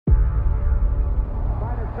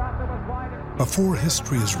Before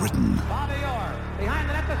history is written,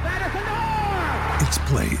 it's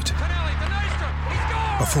played.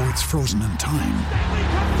 Before it's frozen in time,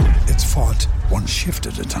 it's fought one shift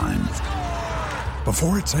at a time.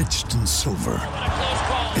 Before it's etched in silver,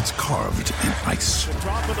 it's carved in ice.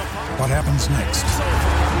 What happens next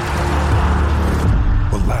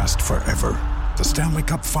will last forever. The Stanley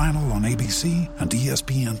Cup Final on ABC and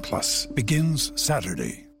ESPN Plus begins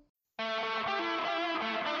Saturday.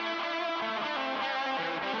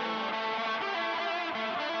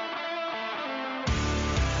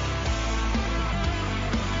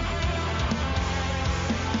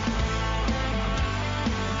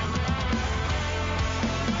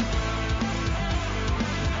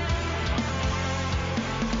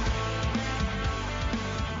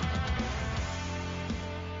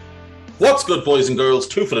 What's good, boys and girls?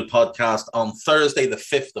 Two-Footed Podcast on Thursday, the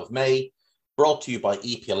 5th of May, brought to you by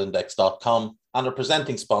EPLindex.com and our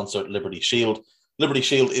presenting sponsor, Liberty Shield. Liberty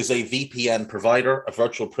Shield is a VPN provider, a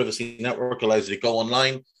virtual privacy network, allows you to go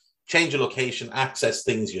online, change your location, access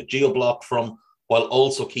things you're geo-blocked from, while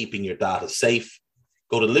also keeping your data safe.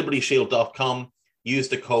 Go to libertyshield.com, use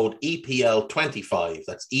the code EPL25,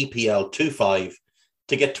 that's EPL25,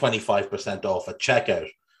 to get 25% off at checkout.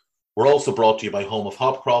 We're also brought to you by Home of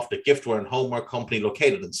Hopcroft, a giftware and homeware company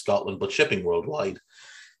located in Scotland but shipping worldwide.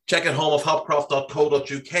 Check out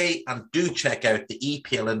homeofhopcroft.co.uk and do check out the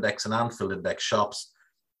EPL Index and Anfield Index shops,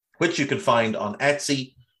 which you can find on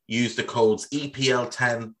Etsy. Use the codes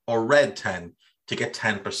EPL10 or RED10 to get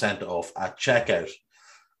 10% off at checkout.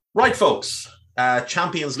 Right, folks,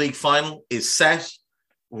 Champions League final is set.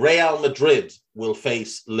 Real Madrid will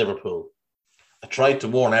face Liverpool. I tried to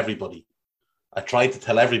warn everybody. I tried to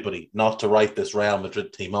tell everybody not to write this Real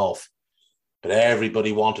Madrid team off, but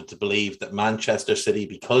everybody wanted to believe that Manchester City,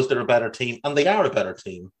 because they're a better team, and they are a better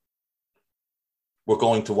team, were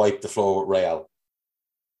going to wipe the floor with Real.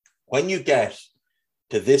 When you get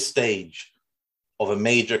to this stage of a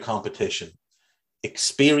major competition,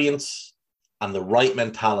 experience and the right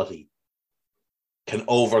mentality can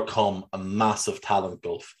overcome a massive talent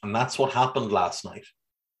gulf. And that's what happened last night.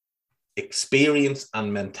 Experience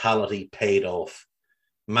and mentality paid off.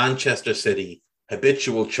 Manchester City,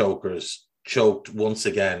 habitual chokers, choked once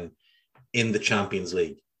again in the Champions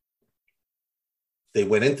League. They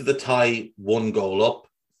went into the tie 1 goal up.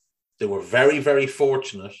 They were very, very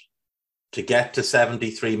fortunate to get to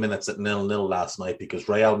 73 minutes at 0-0 last night because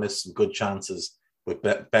Real missed some good chances with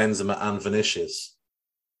Benzema and Vinicius.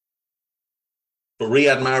 But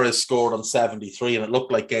Riyad Mahrez scored on 73 and it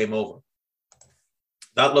looked like game over.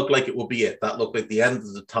 That looked like it would be it. That looked like the end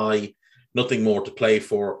of the tie. Nothing more to play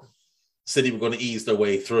for. City were going to ease their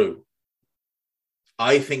way through.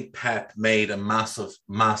 I think Pep made a massive,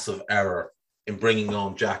 massive error in bringing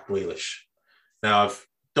on Jack Grealish. Now, I've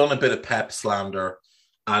done a bit of Pep slander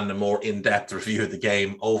and a more in-depth review of the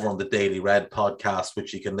game over on the Daily Red podcast,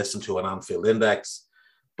 which you can listen to on Anfield Index.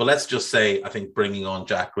 But let's just say I think bringing on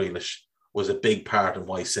Jack Grealish was a big part in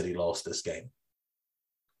why City lost this game.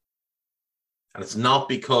 And it's not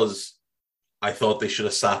because I thought they should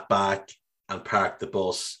have sat back and parked the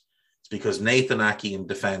bus. It's because Nathan Ake in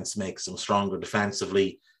defence makes them stronger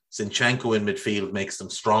defensively. Zinchenko in midfield makes them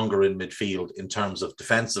stronger in midfield in terms of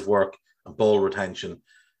defensive work and ball retention.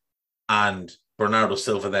 And Bernardo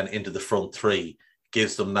Silva then into the front three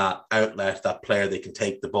gives them that outlet, that player they can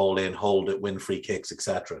take the ball in, hold it, win free kicks,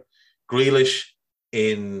 etc. Grealish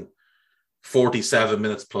in 47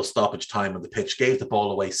 minutes plus stoppage time on the pitch, gave the ball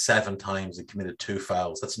away 7 times and committed 2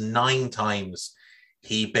 fouls. That's 9 times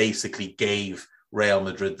he basically gave Real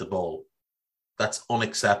Madrid the ball. That's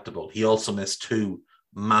unacceptable. He also missed 2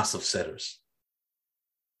 massive sitters.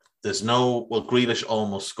 Grealish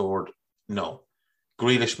almost scored. No.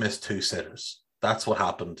 Grealish missed 2 sitters. That's what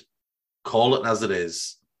happened. Call it as it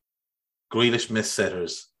is. Grealish missed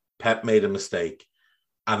sitters. Pep made a mistake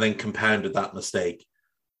and then compounded that mistake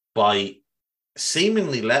by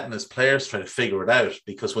seemingly letting his players try to figure it out,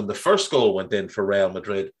 because when the first goal went in for Real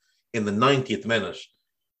Madrid in the 90th minute,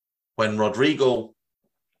 when Rodrigo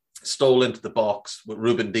stole into the box with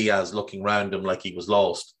Ruben Diaz looking round him like he was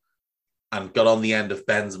lost and got on the end of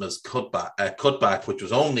Benzema's cutback, which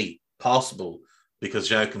was only possible because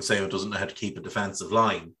João Cancelo doesn't know how to keep a defensive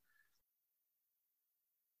line,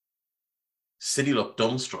 City looked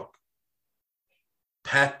dumbstruck.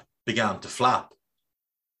 Pep began to flap.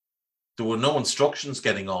 There were no instructions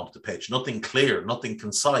getting onto the pitch, nothing clear, nothing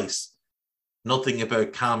concise, nothing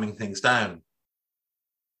about calming things down.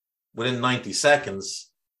 Within 90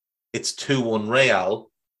 seconds, it's 2-1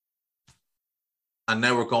 Real, and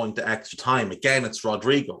now we're going to extra time. Again, it's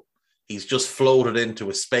Rodrigo. He's just floated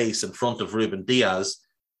into a space in front of Ruben Diaz.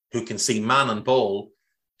 who can see man and ball,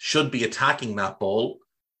 should be attacking that ball.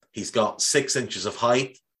 He's got 6 inches of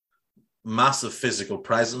height, massive physical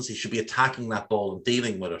presence. He should be attacking that ball and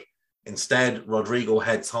dealing with it. Instead, Rodrigo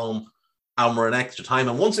heads home and we're in extra time.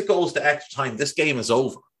 And once it goes to extra time, this game is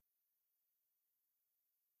over.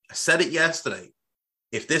 I said it yesterday.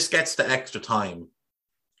 If this gets to extra time,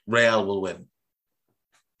 Real will win.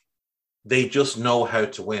 They just know how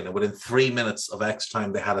to win. And within 3 minutes of extra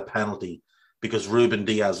time, they had a penalty because Ruben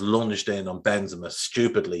Diaz lunged in on Benzema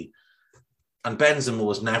stupidly. And Benzema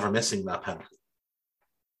was never missing that penalty.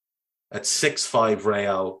 At 6-5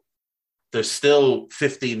 Real, there's still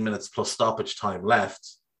 15 minutes plus stoppage time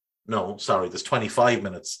left. No, sorry, there's 25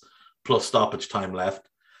 minutes plus stoppage time left.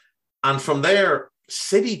 And from there,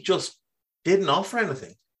 City just didn't offer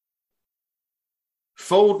anything.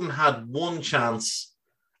 Foden had one chance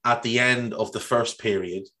at the end of the first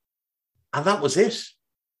period, and that was it.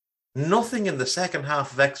 Nothing in the second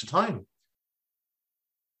half of extra time.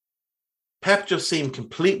 Pep just seemed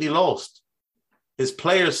completely lost. His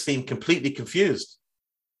players seemed completely confused.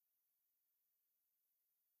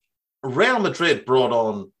 Real Madrid brought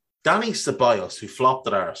on Dani Ceballos, who flopped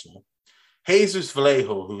at Arsenal, Jesus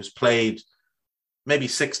Vallejo, who's played maybe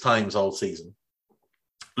 6 times all season,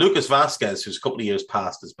 Lucas Vazquez, who's a couple of years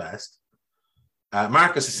past his best,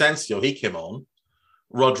 Marcus Asensio, he came on,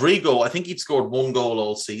 Rodrigo, I think he'd scored 1 goal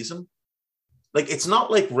all season. Like, it's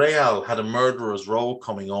not like Real had a murderer's row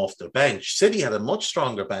coming off their bench. City had a much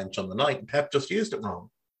stronger bench on the night, and Pep just used it wrong.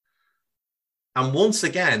 And once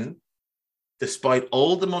again, despite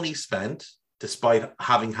all the money spent, despite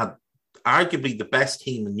having had arguably the best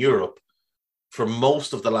team in Europe for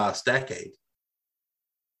most of the last decade,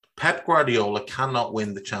 Pep Guardiola cannot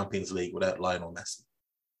win the Champions League without Lionel Messi.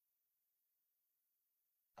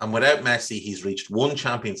 And without Messi, he's reached 1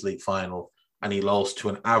 Champions League final and he lost to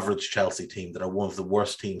an average Chelsea team that are one of the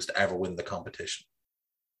worst teams to ever win the competition.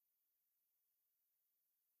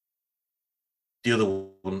 The other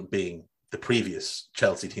one being the previous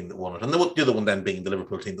Chelsea team that won it, and the other one then being the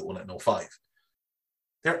Liverpool team that won it in 2005.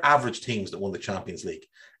 They're average teams that won the Champions League.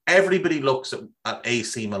 Everybody looks at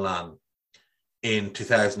AC Milan in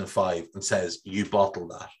 2005 and says, you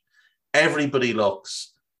bottled that. Everybody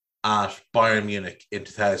looks at Bayern Munich in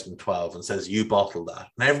 2012 and says, you bottled that.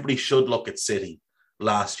 And everybody should look at City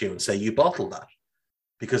last year and say, you bottled that,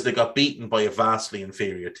 because they got beaten by a vastly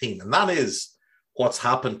inferior team. And that is what's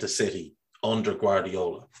happened to City under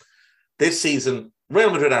Guardiola. This season,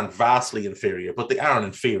 Real Madrid aren't vastly inferior, but they are an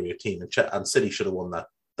inferior team, and City should have won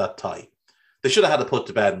that tie. They should have had to put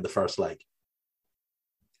to bed in the first leg.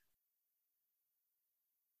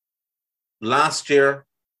 Last year,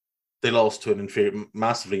 they lost to an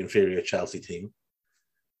massively inferior Chelsea team.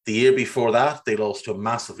 The year before that, they lost to a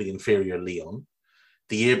massively inferior Lyon.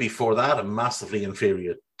 The year before that, a massively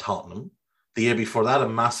inferior Tottenham. The year before that, a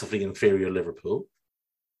massively inferior Liverpool.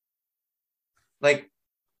 Like,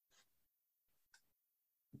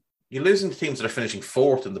 you're losing to teams that are finishing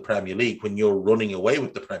 4th in the Premier League when you're running away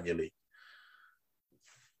with the Premier League.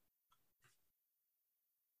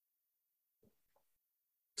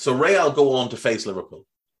 So Real go on to face Liverpool.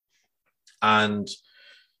 And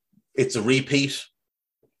it's a repeat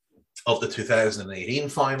of the 2018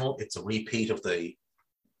 final. It's a repeat of the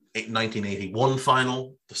 1981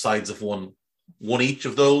 final. The sides have won each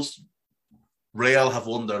of those. Real have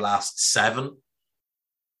won their last 7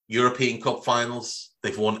 European Cup finals.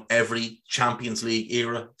 They've won every Champions League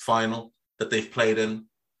era final that they've played in.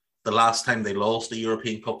 The last time they lost a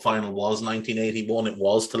European Cup final was 1981. It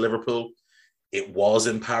was to Liverpool. It was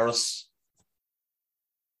in Paris.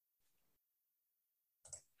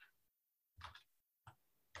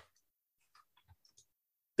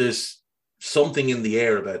 There's something in the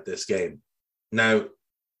air about this game. Now,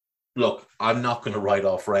 look, I'm not going to write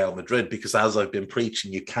off Real Madrid because, as I've been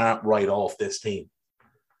preaching, you can't write off this team.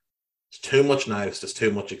 There's too much nous, there's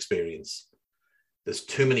too much experience. There's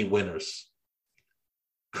too many winners,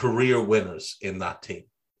 career winners in that team.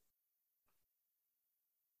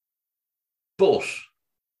 But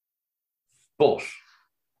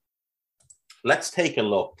let's take a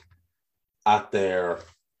look at their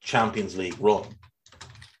Champions League run.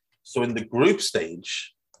 So in the group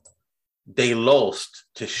stage, they lost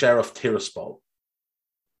to Sheriff Tiraspol.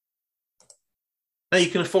 Now, you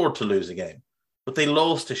can afford to lose a game, but they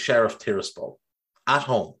lost to Sheriff Tiraspol at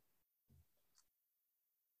home.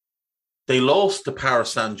 They lost to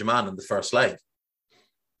Paris Saint-Germain in the first leg.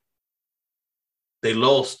 They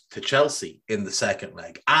lost to Chelsea in the second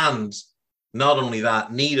leg. And not only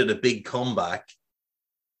that, needed a big comeback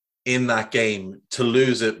in that game to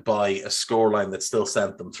lose it by a scoreline that still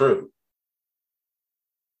sent them through.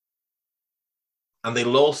 and they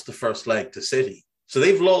lost the first leg to City. So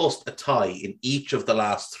they've lost a tie in each of the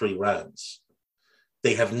last 3 rounds.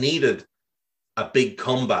 They have needed a big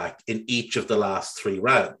comeback in each of the last 3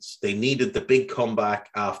 rounds. They needed the big comeback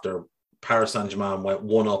after Paris Saint-Germain went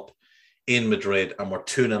 1-up in Madrid and were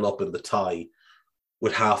 2-0 up in the tie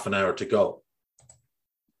with half an hour to go.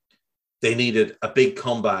 They needed a big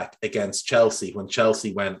comeback against Chelsea when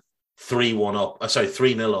Chelsea went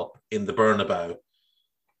 3-0 up in the Bernabeu.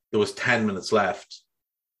 There was 10 minutes left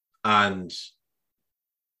and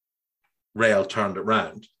Real turned it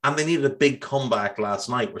round. And they needed a big comeback last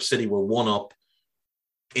night where City were 1-up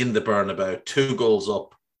in the Bernabeu, 2 goals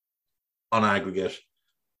up on aggregate,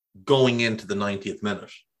 going into the 90th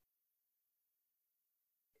minute.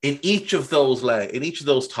 In each of those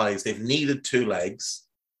ties, they've needed 2 legs,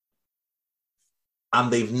 and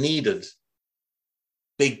they've needed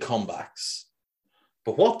big comebacks.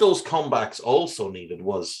 But what those comebacks also needed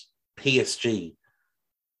was PSG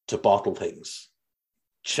to bottle things,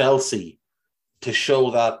 Chelsea to show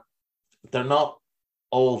that they're not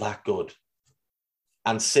all that good,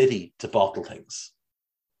 and City to bottle things.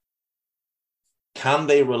 Can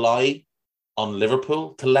they rely on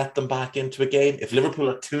Liverpool to let them back into a game? If Liverpool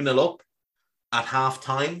are 2-0 up at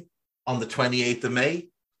half-time on the 28th of May,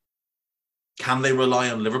 can they rely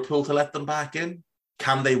on Liverpool to let them back in?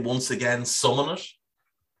 Can they once again summon it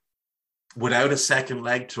without a second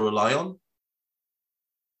leg to rely on?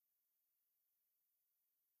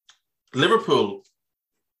 Liverpool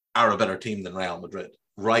are a better team than Real Madrid.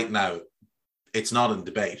 Right now, it's not in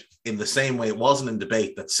debate. In the same way it wasn't in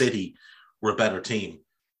debate that City were a better team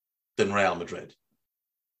than Real Madrid.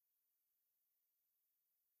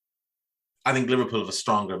 I think Liverpool have a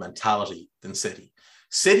stronger mentality than City.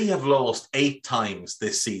 City have lost 8 times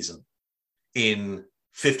this season in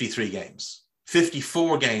 53 games.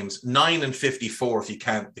 54 games, 9 and 54 if you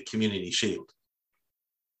count the Community Shield.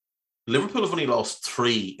 Liverpool have only lost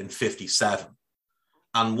 3 in 57.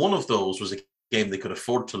 And one of those was a game they could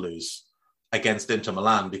afford to lose against Inter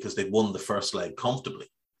Milan because they'd won the first leg comfortably.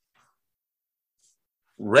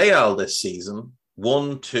 Real this season,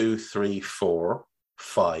 1, 2, 3, 4,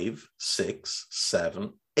 5, 6,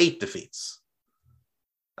 7, 8 defeats.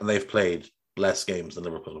 And they've played less games than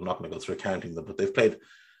Liverpool. I'm not going to go through counting them, but they've played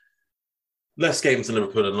less games than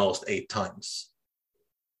Liverpool and lost 8 times.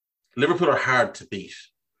 Liverpool are hard to beat.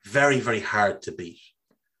 Very, very hard to beat.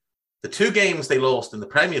 The 2 games they lost in the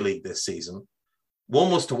Premier League this season,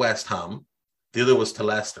 one was to West Ham, the other was to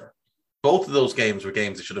Leicester. Both of those games were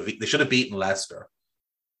games they should have beaten Leicester,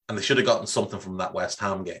 and they should have gotten something from that West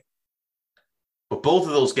Ham game. But both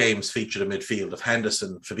of those games featured a midfield of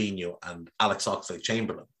Henderson, Fabinho, and Alex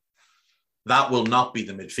Oxlade-Chamberlain. That will not be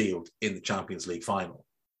the midfield in the Champions League final.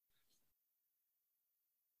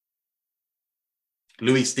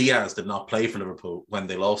 Luis Diaz did not play for Liverpool when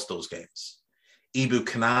they lost those games. Ibou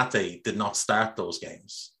Konate did not start those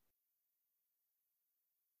games.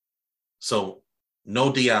 So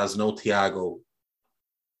no Diaz, no Thiago,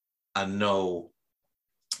 and no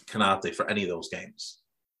Konate for any of those games.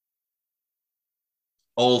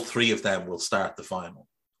 All 3 of them will start the final.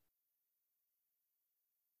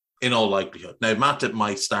 In all likelihood. Now, Matip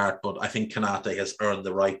might start, but I think Konate has earned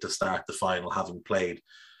the right to start the final, having played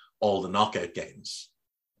all the knockout games.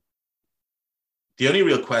 The only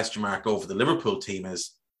real question mark over the Liverpool team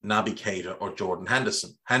is Naby Keita or Jordan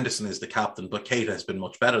Henderson. Henderson is the captain, but Keita has been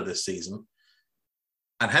much better this season.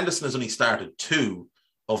 And Henderson has only started 2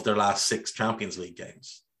 of their last 6 Champions League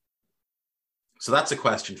games. So that's a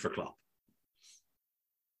question for Klopp.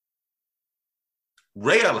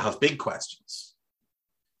 Real have big questions.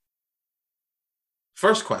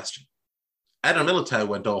 First question. Eder Militao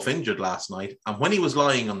went off injured last night, and when he was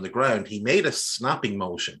lying on the ground, he made a snapping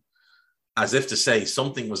motion as if to say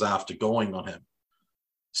something was after going on him.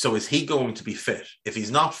 So is he going to be fit? If he's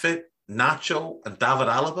not fit, Nacho and David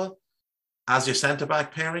Alaba as your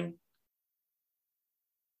centre-back pairing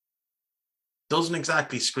doesn't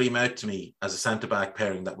exactly scream out to me as a centre-back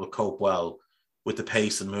pairing that will cope well with the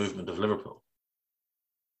pace and movement of Liverpool.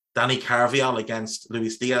 Dani Carvajal against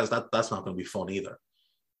Luis Diaz, that's not going to be fun either.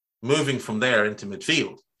 Moving from there into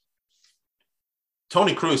midfield,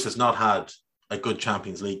 Toni Kroos has not had a good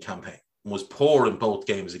Champions League campaign and was poor in both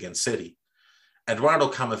games against City.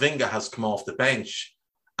 Eduardo Camavinga has come off the bench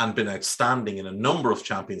and been outstanding in a number of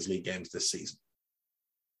Champions League games this season.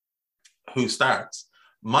 Who starts?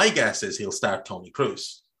 My guess is he'll start Toni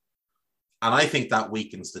Kroos. And I think that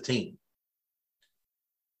weakens the team.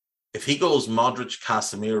 If he goes Modric,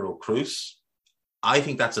 Casemiro, Kroos, I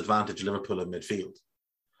think that's advantage Liverpool in midfield.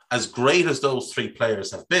 As great as those 3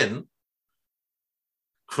 players have been,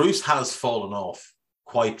 Kroos has fallen off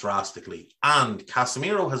quite drastically. And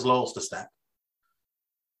Casemiro has lost a step.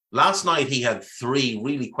 Last night, he had 3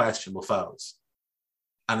 really questionable fouls.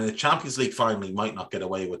 And in the Champions League final, he might not get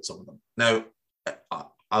away with some of them. Now,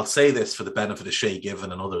 I'll say this for the benefit of Shay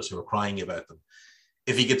Given and others who are crying about them.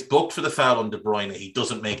 If he gets booked for the foul on De Bruyne, he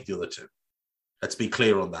doesn't make the other 2. Let's be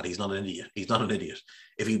clear on that. He's not an idiot. He's not an idiot.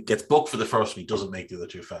 If he gets booked for the first one, he doesn't make the other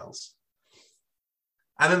 2 fouls.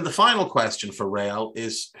 And then the final question for Real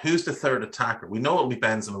is, who's the third attacker? We know it'll be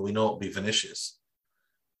Benzema. We know it'll be Vinicius.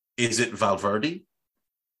 Is it Valverde?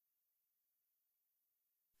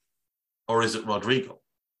 Or is it Rodrigo?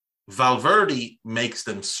 Valverde makes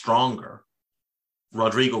them stronger.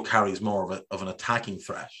 Rodrigo carries more of an attacking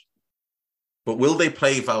threat. But will they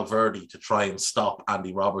play Valverde to try and stop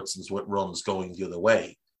Andy Robertson's runs going the other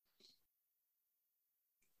way?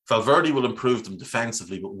 Valverde will improve them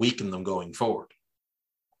defensively, but weaken them going forward.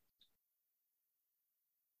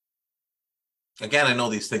 Again, I know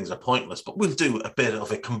these things are pointless, but we'll do a bit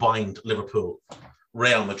of a combined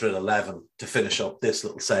Liverpool-Real Madrid 11 to finish up this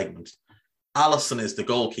little segment. Alisson is the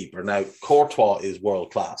goalkeeper. Now, Courtois is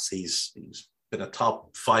world-class. He's been a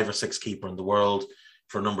top 5 or 6 keeper in the world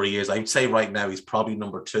for a number of years. I'd say right now he's probably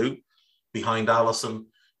number 2 behind Alisson.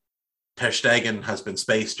 Ter Stegen has been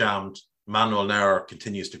space jammed. Manuel Neuer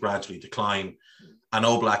continues to gradually decline. And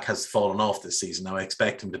Oblak has fallen off this season. Now I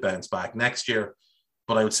expect him to bounce back next year.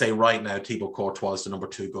 But I would say right now Thibaut Courtois is the number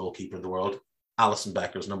 2 goalkeeper in the world. Alisson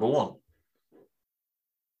Becker is number 1.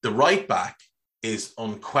 The right back is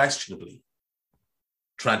unquestionably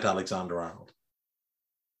Trent Alexander-Arnold.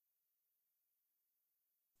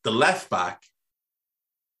 The left back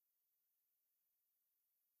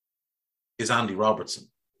is Andy Robertson.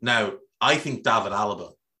 Now, I think David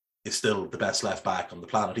Alaba is still the best left back on the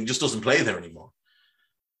planet. He just doesn't play there anymore.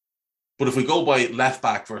 But if we go by left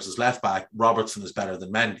back versus left back, Robertson is better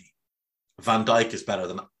than Mendy. Van Dijk is better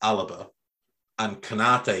than Alaba. And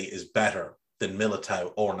Konate is better than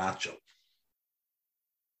Militao or Nacho.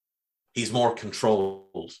 He's more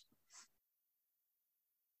controlled.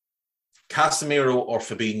 Casemiro or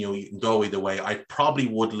Fabinho, you can go either way. I probably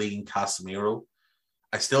would lean Casemiro.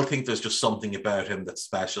 I still think there's just something about him that's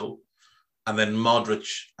special. And then Modric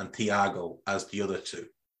and Thiago as the other 2.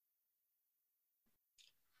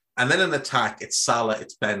 And then in attack, it's Salah,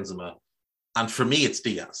 it's Benzema. And for me, it's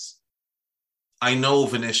Diaz. I know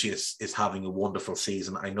Vinicius is having a wonderful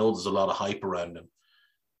season. I know there's a lot of hype around him.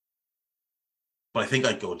 But I think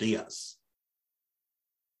I'd go Diaz.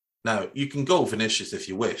 Now, you can go Vinicius if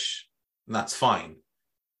you wish, and that's fine.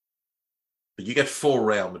 But you get 4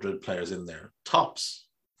 Real Madrid players in there, tops.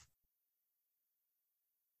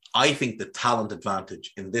 I think the talent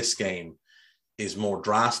advantage in this game is more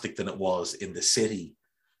drastic than it was in the City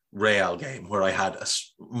Real game, where I had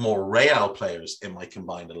more Real players in my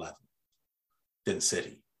combined 11 than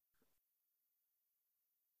City.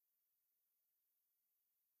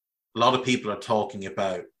 A lot of people are talking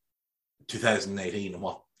about 2018 and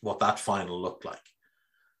what that final looked like.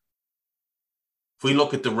 If we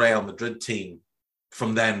look at the Real Madrid team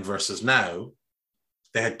from then versus now,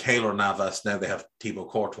 they had Keylor Navas, now they have Thibaut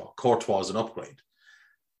Courtois. Courtois is an upgrade.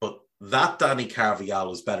 But that Dani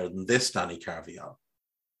Carvajal is better than this Dani Carvajal.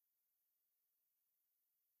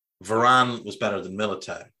 Varane was better than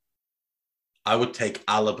Militao. I would take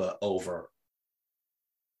Alaba over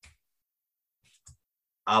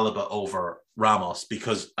Ramos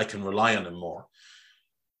because I can rely on him more.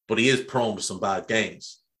 But he is prone to some bad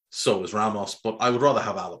games. So is Ramos, but I would rather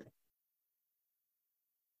have Alaba.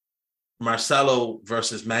 Marcelo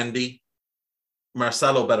versus Mendy.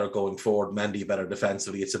 Marcelo better going forward, Mendy better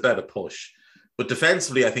defensively. It's about a push. But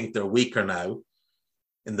defensively, I think they're weaker now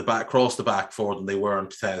in the back, across the back four than they were in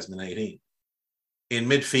 2018. In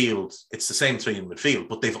midfield, it's the same 3 in midfield,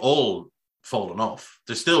 but they've all fallen off.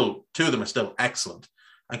 There's still 2 of them are still excellent.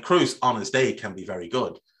 And Cruz on his day can be very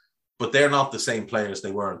good, but they're not the same players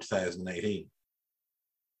they were in 2018.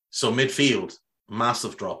 So midfield,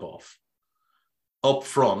 massive drop off. Up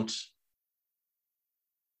front,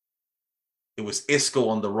 it was Isco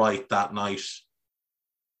on the right that night.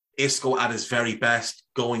 Isco at his very best,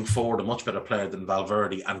 going forward, a much better player than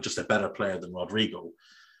Valverde and just a better player than Rodrigo.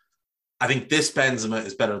 I think this Benzema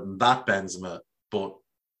is better than that Benzema, but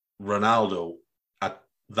Ronaldo at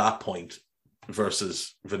that point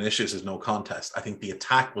versus Vinicius is no contest. I think the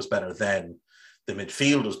attack was better then, the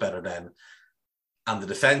midfield was better then, and the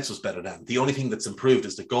defence was better then. The only thing that's improved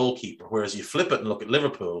is the goalkeeper, whereas you flip it and look at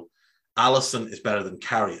Liverpool, Alisson is better than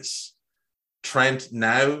Karius. Trent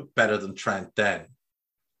now better than Trent then.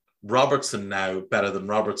 Robertson now better than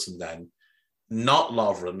Robertson then. Not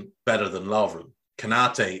Lovren better than Lovren.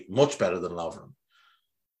 Konate much better than Lovren.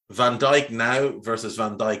 Van Dijk now versus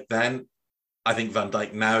Van Dijk then. I think Van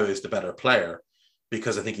Dijk now is the better player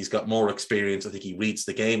because I think he's got more experience. I think he reads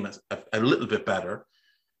the game a little bit better.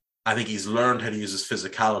 I think he's learned how to use his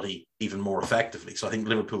physicality even more effectively. So I think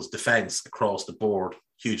Liverpool's defence across the board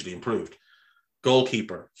hugely improved.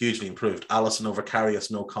 Goalkeeper, hugely improved. Alisson over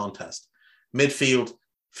Karius, no contest. Midfield,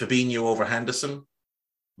 Fabinho over Henderson,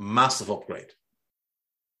 massive upgrade.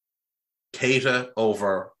 Keita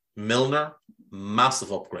over Milner,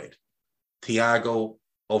 massive upgrade. Thiago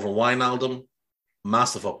over Wijnaldum,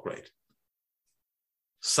 massive upgrade.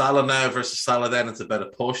 Salah now versus Salah then, it's a better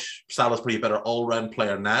push. Salah's pretty better all-round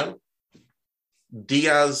player now.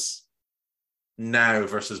 Diaz now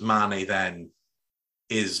versus Mane then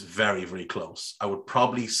is very, very close. I would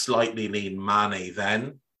probably slightly lean Mane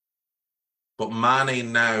then. But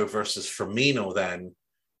Mane now versus Firmino then,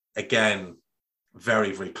 again,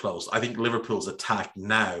 very, very close. I think Liverpool's attack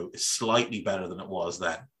now is slightly better than it was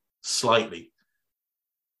then. Slightly.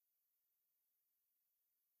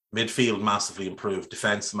 Midfield massively improved.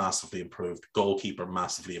 Defence massively improved. Goalkeeper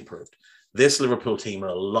massively improved. This Liverpool team are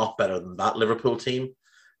a lot better than that Liverpool team.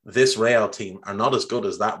 This Real team are not as good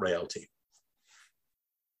as that Real team.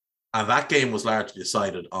 And that game was largely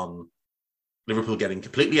decided on Liverpool getting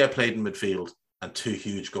completely outplayed in midfield and 2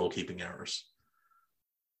 huge goalkeeping errors.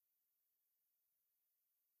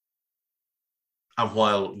 And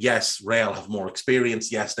while, yes, Real have more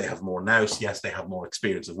experience, yes, they have more nous, yes, they have more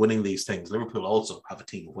experience of winning these things, Liverpool also have a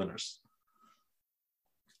team of winners.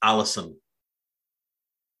 Alisson,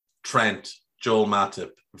 Trent, Joel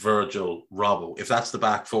Matip, Virgil, Robbo. If that's the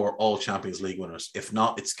back four, all Champions League winners. If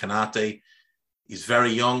not, it's Kanate. He's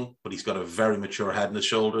very young, but he's got a very mature head on his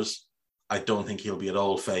shoulders. I don't think he'll be at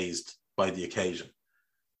all fazed by the occasion.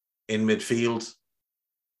 In midfield,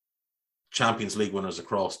 Champions League winners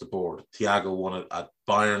across the board. Thiago won it at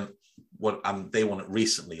Bayern, and they won it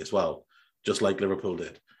recently as well, just like Liverpool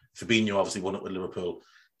did. Fabinho obviously won it with Liverpool.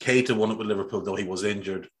 Keita won it with Liverpool, though he was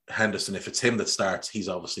injured. Henderson, if it's him that starts, he's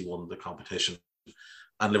obviously won the competition.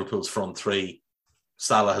 And Liverpool's front three,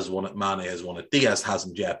 Salah has won it, Mane has won it. Diaz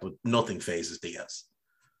hasn't yet, but nothing phases Diaz.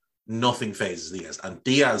 Nothing phases Diaz. And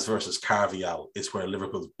Diaz versus Carvajal is where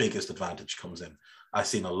Liverpool's biggest advantage comes in. I've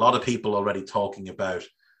seen a lot of people already talking about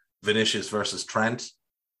Vinicius versus Trent.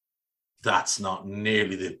 That's not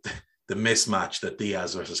nearly the mismatch that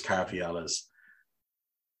Diaz versus Carvajal is.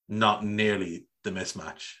 Not nearly the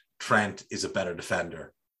mismatch. Trent is a better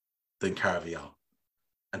defender than Carvajal,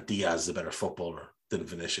 and Diaz is a better footballer than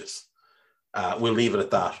Vinicius. We'll leave it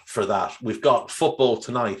at that for that. We've got football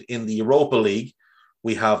tonight in the Europa League.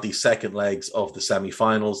 We have the second legs of the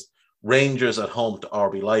semi-finals. Rangers at home to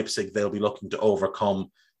RB Leipzig. They'll be looking to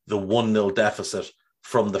overcome the 1-0 deficit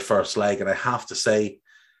from the first leg. And I have to say,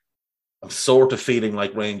 I'm sort of feeling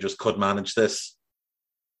like Rangers could manage this.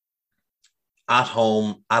 At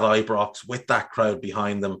home, at Ibrox, with that crowd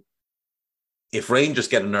behind them. If Rangers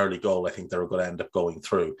get an early goal, I think they're going to end up going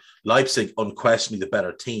through. Leipzig, unquestionably the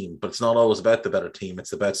better team, but it's not always about the better team.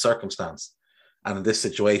 It's about circumstance. And in this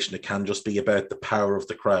situation, it can just be about the power of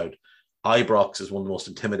the crowd. Ibrox is one of the most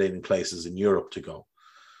intimidating places in Europe to go.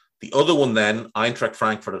 The other one then, Eintracht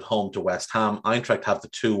Frankfurt at home to West Ham. Eintracht have the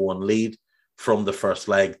 2-1 lead from the first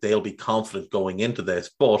leg. They'll be confident going into this,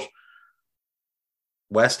 but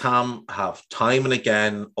West Ham have time and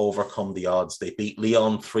again overcome the odds. They beat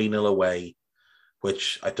Lyon 3-0 away,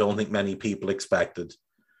 which I don't think many people expected.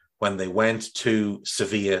 When they went to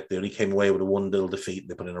Sevilla, they only came away with a 1-0 defeat.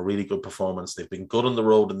 They put in a really good performance. They've been good on the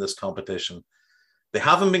road in this competition. They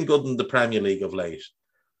haven't been good in the Premier League of late.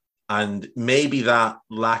 And maybe that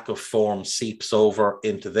lack of form seeps over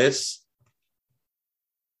into this.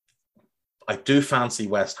 I do fancy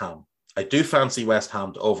West Ham. I do fancy West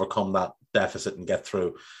Ham to overcome that deficit and get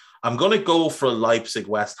through. I'm going to go for a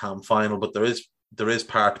Leipzig-West Ham final, but there is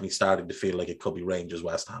part of me starting to feel like it could be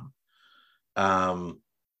Rangers-West Ham.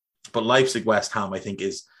 But Leipzig-West Ham, I think,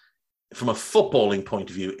 is, from a footballing point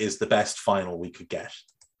of view, is the best final we could get.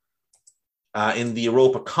 In the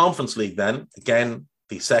Europa Conference League then, again,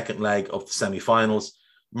 the second leg of the semi-finals,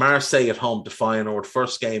 Marseille at home to Feyenoord.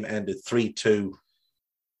 First game ended 3-2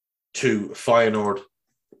 to Feyenoord.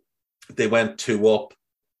 They went 2 up.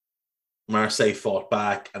 Marseille fought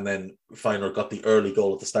back, and then Feyenoord got the early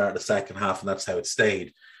goal at the start of the second half, and that's how it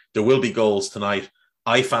stayed. There will be goals tonight.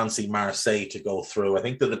 I fancy Marseille to go through. I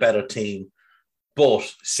think they're the better team, but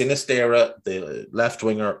Sinistera, the left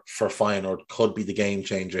winger for Feyenoord, could be the game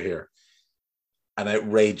changer here. An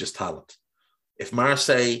outrageous talent. If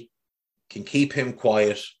Marseille can keep him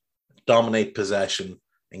quiet, dominate possession,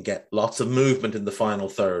 and get lots of movement in the final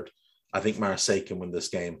third, I think Marseille can win this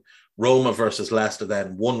game. Roma versus Leicester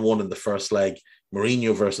then, 1-1 in the first leg.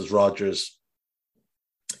 Mourinho versus Rodgers.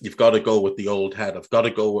 You've got to go with the old head. I've got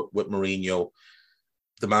to go with Mourinho.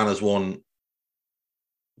 The man has won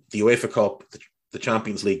the UEFA Cup, the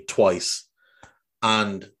Champions League twice,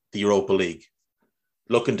 and the Europa League.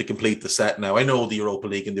 Looking to complete the set now. I know the Europa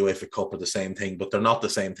League and the UEFA Cup are the same thing, but they're not the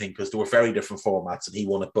same thing because they were very different formats, and he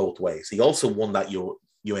won it both ways. He also won that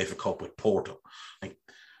UEFA Cup with Porto. Like,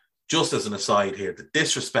 just as an aside here, the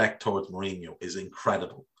disrespect towards Mourinho is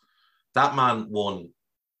incredible. That man won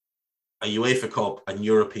a UEFA Cup and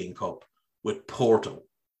European Cup with Porto.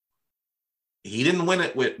 He didn't win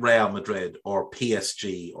it with Real Madrid or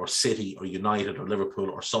PSG or City or United or Liverpool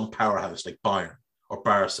or some powerhouse like Bayern or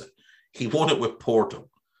Barca. He won it with Porto.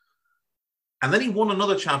 And then he won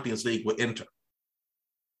another Champions League with Inter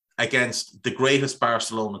against the greatest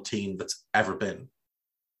Barcelona team that's ever been.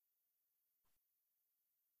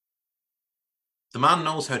 The man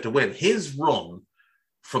knows how to win. His run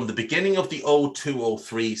from the beginning of the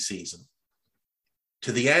 02-03 season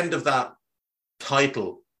to the end of that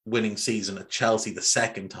title winning season at Chelsea the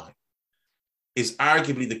second time is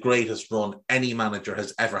arguably the greatest run any manager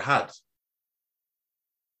has ever had.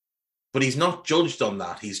 But he's not judged on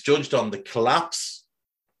that. He's judged on the collapse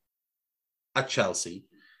at Chelsea.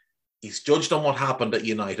 He's judged on what happened at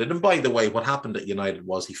United. And by the way, what happened at United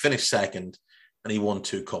was he finished second and he won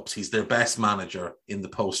 2 cups. He's their best manager in the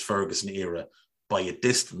post-Ferguson era by a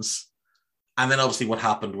distance. And then obviously what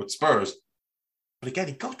happened with Spurs. But again,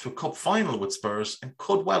 he got to a cup final with Spurs and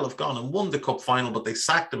could well have gone and won the cup final, but they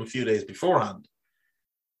sacked him a few days beforehand.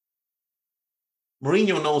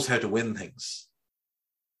 Mourinho knows how to win things.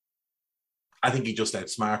 I think he just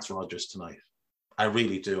outsmarts Rodgers tonight. I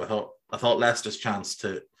really do. I thought Leicester's chance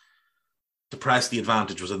to press the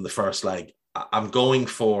advantage was in the first leg. I'm going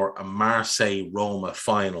for a Marseille-Roma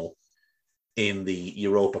final in the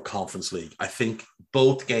Europa Conference League. I think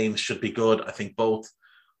both games should be good. I think both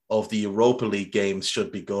of the Europa League games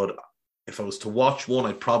should be good. If I was to watch one,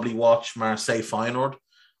 I'd probably watch Marseille-Feyenoord.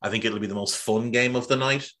 I think it'll be the most fun game of the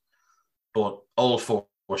night. But all 4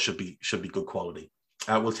 should be good quality.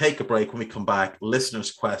 We'll take a break. When we come back,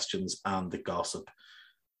 listeners' questions and the gossip.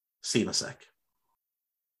 See you in a sec.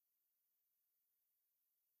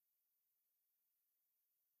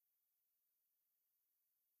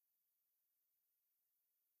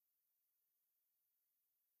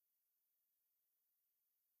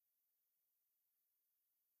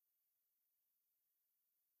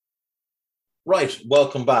 Right,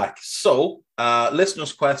 welcome back. So,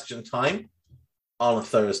 listeners' question time on a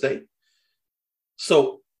Thursday.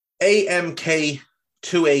 So,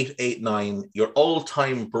 AMK2889, your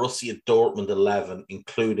all-time Borussia Dortmund 11,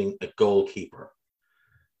 including a goalkeeper.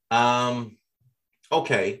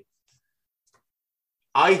 Okay.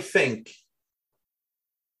 I think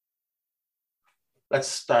let's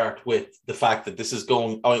start with the fact that this is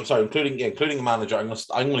going. Oh, I'm sorry, including a manager. I'm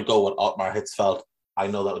going to go with Ottmar Hitzfeld. I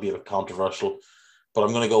know that'll be a bit controversial, but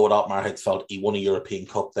I'm going to go with Ottmar Hitzfeld. He won a European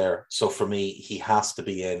Cup there, so for me, he has to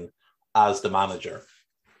be in as the manager.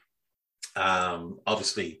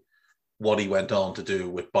 Obviously, what he went on to do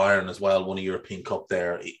with Bayern as well, won a European Cup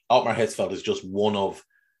there. Ottmar Hitzfeld is just one of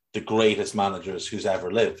the greatest managers who's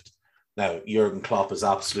ever lived. Now, Jurgen Klopp is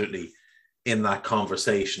absolutely in that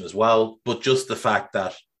conversation as well, but just the fact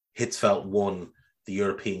that Hitzfeld won the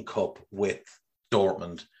European Cup with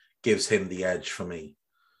Dortmund gives him the edge for me.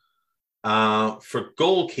 For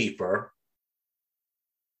goalkeeper,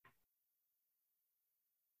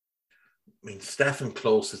 I mean, Stefan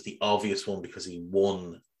Klose is the obvious one because he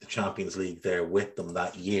won the Champions League there with them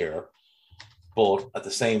that year. But at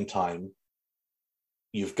the same time,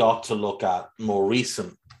 you've got to look at more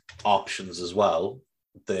recent options as well.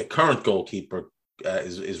 The current goalkeeper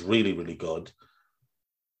is really, really good.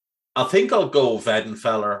 I think I'll go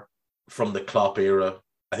Weidenfeller from the Klopp era.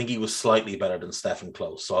 I think he was slightly better than Stefan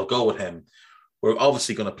Klose, so I'll go with him. We're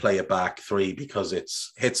obviously going to play a back 3 because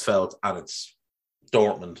it's Hitzfeld and it's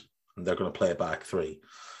Dortmund, and they're going to play a back 3.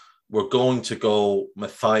 We're going to go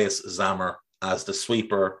Matthias Sammer as the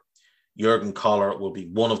sweeper. Jurgen Koller will be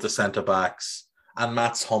one of the centre-backs, and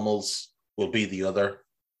Mats Hummels will be the other.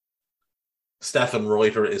 Stefan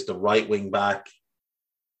Reuter is the right wing-back.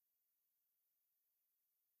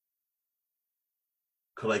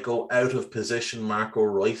 Could I go out of position Marco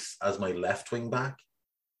Reus as my left wing-back?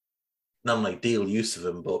 Not an ideal use of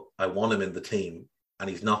him, but I want him in the team, and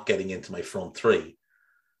he's not getting into my front 3.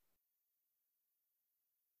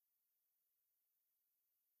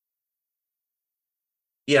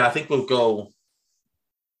 Yeah, I think we'll go.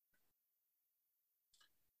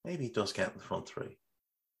 Maybe he does get in the front 3. Do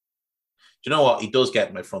you know what? He does get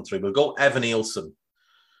in my front 3. We'll go Evan Nielsen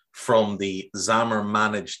from the Zammer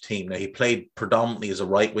managed team. Now, he played predominantly as a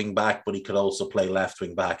right wing back, but he could also play left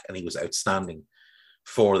wing back, and he was outstanding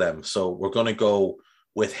for them. So we're going to go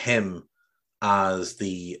with him as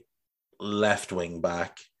the left wing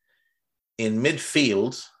back. In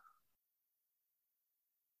midfield,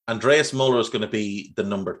 Andreas Muller is going to be the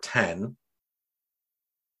number 10.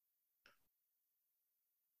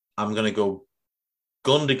 I'm going to go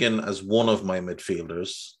Gundogan as one of my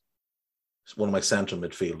midfielders, one of my central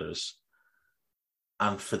midfielders.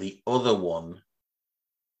 And for the other one,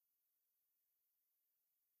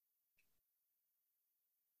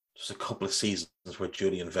 there's a couple of seasons where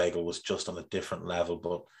Julian Weigl was just on a different level,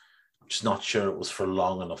 but I'm just not sure it was for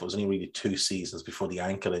long enough. It was only really 2 seasons before the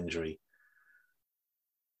ankle injury.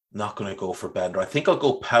 Not going to go for Bender. I think I'll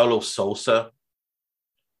go Paulo Sousa,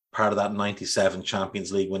 part of that 97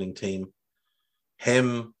 Champions League winning team.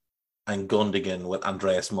 Him and Gundogan with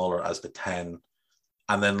Andreas Muller as the 10,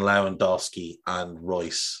 and then Lewandowski and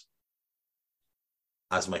Royce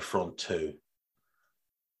as my front 2.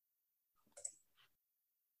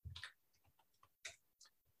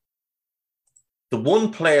 The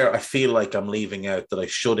one player I feel like I'm leaving out that I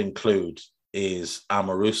should include is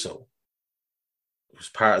Amoruso, who's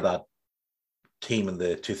part of that team in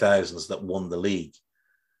the 2000s that won the league.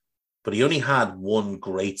 But he only had one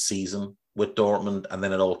great season with Dortmund, and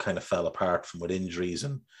then it all kind of fell apart from with injuries,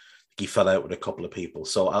 and he fell out with a couple of people.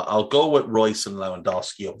 So I'll go with Royce and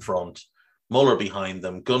Lewandowski up front, Muller behind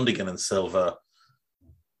them, Gundogan and Silva,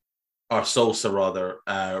 or Sosa rather,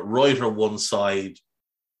 Reuter one side,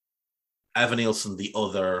 Evanilson the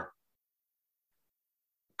other,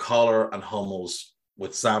 Collar and Hummels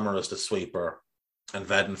with Zammer as the sweeper, and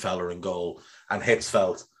Weidenfeller in goal, and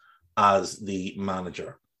Hitzfeld as the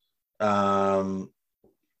manager.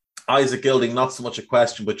 Isaac Gilding, not so much a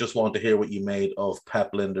question, but just want to hear what you made of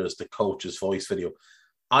Pep Lijnders, the coach's voice video.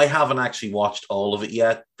 I haven't actually watched all of it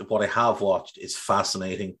yet. What I have watched is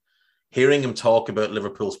fascinating. Hearing him talk about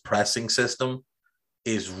Liverpool's pressing system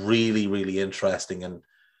is really, really interesting. And,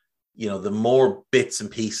 you know, the more bits and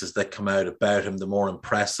pieces that come out about him, the more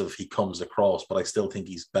impressive he comes across. But I still think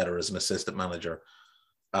he's better as an assistant manager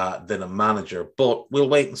than a manager. But we'll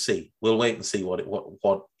wait and see. We'll wait and see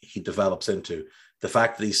what he develops into. The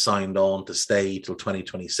fact that he's signed on to stay till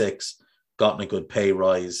 2026, gotten a good pay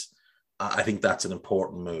rise, I think that's an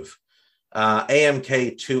important move.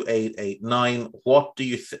 AMK2889, what do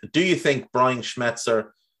you think Brian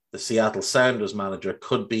Schmetzer, the Seattle Sounders manager,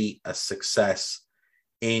 could be a success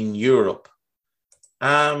in Europe?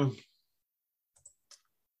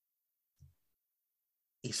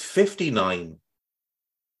 He's 59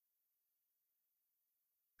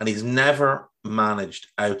 and he's never managed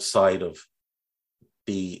outside of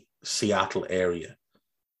the Seattle area.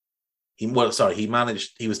 He was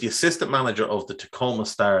the assistant manager of the Tacoma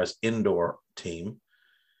Stars indoor team.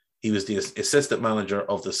 He was the assistant manager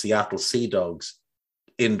of the Seattle Sea Dogs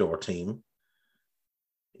indoor team.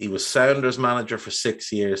 He was Sounders manager for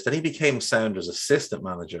 6 years. Then he became Sounders assistant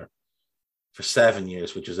manager for 7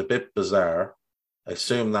 years, which is a bit bizarre. I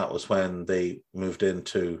assume that was when they moved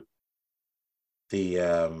into the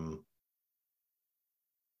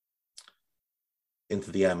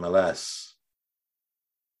MLS.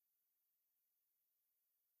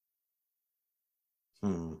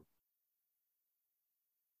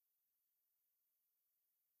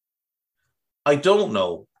 I don't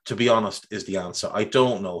know, to be honest, is the answer. I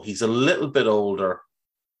don't know. He's a little bit older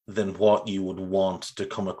than what you would want to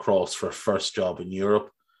come across for a first job in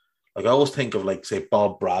Europe. Like, I always think of, like, say,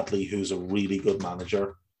 Bob Bradley, who's a really good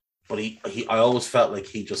manager, but I always felt like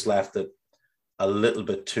he just left it a little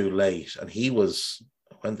bit too late. And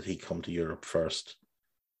when did he come to Europe first?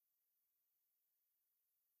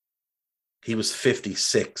 He was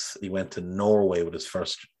 56. He went to Norway with his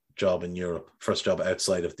first job in Europe, first job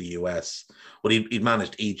outside of the US. Well, he'd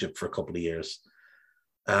managed Egypt for a couple of years.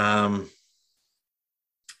 I'm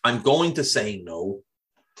going to say no.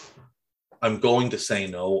 Look,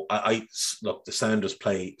 the Sounders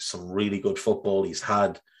play some really good football. He's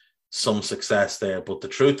had some success there, but the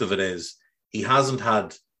truth of it is he hasn't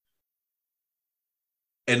had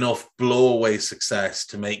enough blow-away success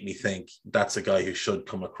to make me think that's a guy who should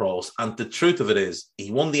come across. And the truth of it is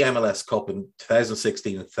he won the MLS Cup in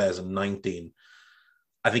 2016 and 2019.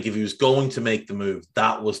 I think if he was going to make the move,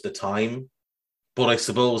 that was the time. But I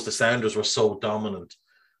suppose the Sounders were so dominant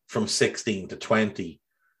from 16 to 20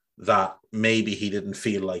 that maybe he didn't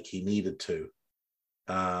feel like he needed to.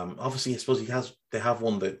 Obviously, I suppose they have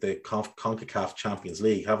won the CONCACAF Champions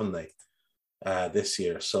League, haven't they, this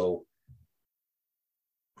year? So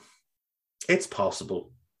it's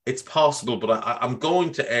possible. It's possible, but I'm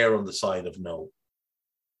going to err on the side of no.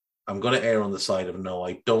 I'm going to err on the side of no.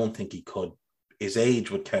 I don't think he could. His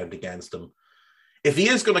age would count against him. If he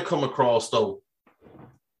is going to come across, though,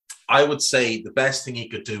 I would say the best thing he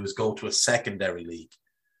could do is go to a secondary league,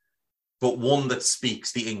 but one that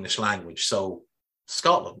speaks the English language. So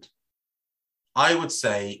Scotland. I would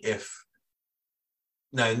say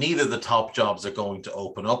now neither of the top jobs are going to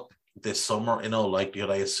open up this summer. In all likelihood,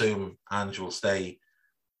 I assume Ange will stay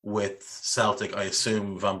with Celtic. I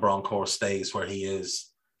assume Van Bronckhorst stays where he is.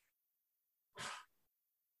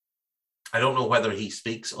 I don't know whether he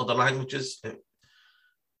speaks other languages,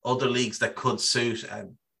 other leagues that could suit,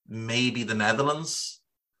 maybe the Netherlands,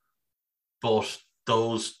 but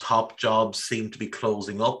those top jobs seem to be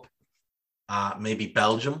closing up. Maybe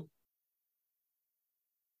Belgium.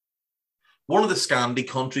 One of the Scandi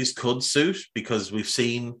countries could suit because we've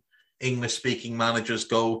seen English-speaking managers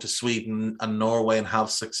go to Sweden and Norway and have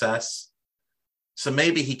success. So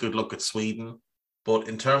maybe he could look at Sweden, but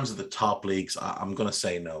in terms of the top leagues, I'm going to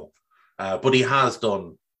say no. But he has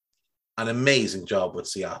done an amazing job with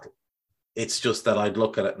Seattle. It's just that I'd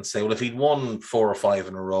look at it and say, well, if he'd won 4 or 5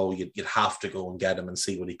 in a row, you'd have to go and get him and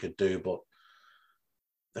see what he could do. But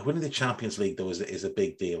winning the Champions League, though, is a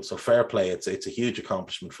big deal. So fair play. It's a huge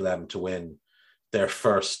accomplishment for them to win their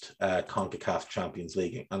first CONCACAF Champions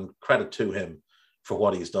League. And credit to him for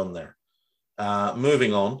what he's done there.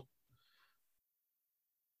 Moving on.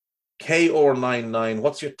 KOR99,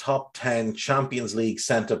 what's your top 10 Champions League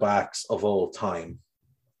centre-backs of all time?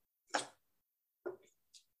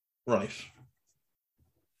 Right.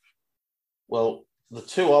 Well, the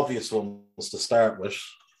two obvious ones to start with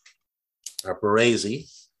are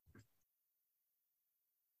Baresi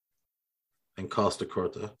and Costa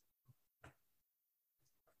Curta.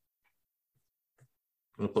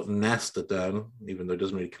 I'm going to put Nesta down, even though it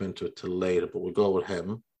doesn't really come into it till later, but we'll go with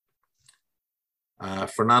him.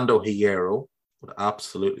 Fernando Hierro would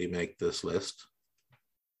absolutely make this list.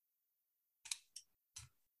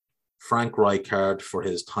 Frank Rijkaard, for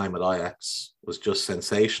his time at Ajax, was just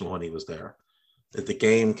sensational when he was there. The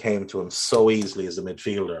game came to him so easily as a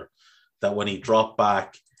midfielder that when he dropped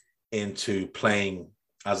back into playing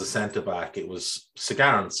as a centre-back, it was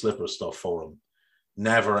cigar and slipper stuff for him.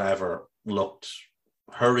 Never, ever looked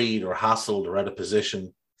hurried or hassled or out of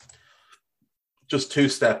position. Just 2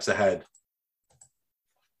 steps ahead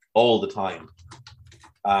all the time.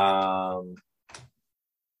 Let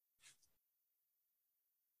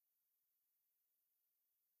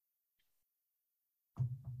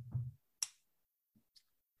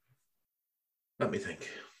me think.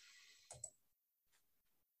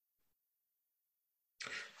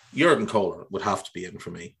 Jurgen Kohler would have to be in for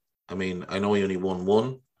me. I mean, I know he only won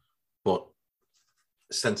 1, but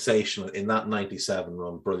sensational in that 97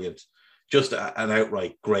 run, brilliant. Just an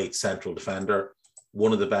outright great central defender,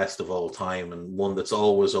 one of the best of all time, and one that's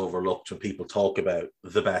always overlooked when people talk about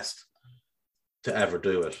the best to ever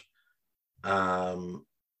do it.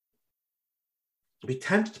 We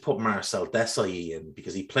tended to put Marcel Desailly in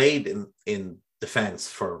because he played in defence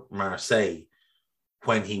for Marseille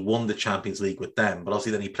when he won the Champions League with them, but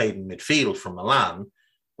obviously then he played in midfield for Milan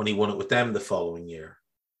when he won it with them the following year.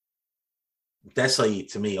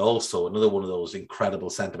 Desailly, to me, also another one of those incredible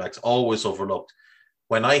centre-backs, always overlooked.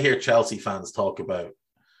 When I hear Chelsea fans talk about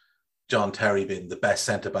John Terry being the best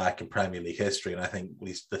centre-back in Premier League history, and I think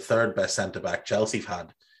he's the 3rd best centre-back Chelsea've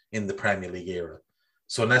had in the Premier League era.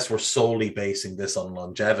 So unless we're solely basing this on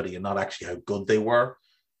longevity and not actually how good they were,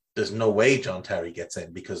 there's no way John Terry gets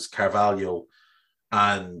in because Carvalho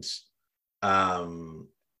and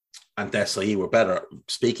Desailly were better.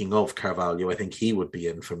 Speaking of Carvalho, I think he would be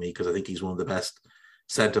in for me because I think he's one of the best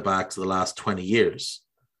centre-backs of the last 20 years.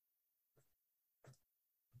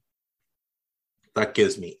 That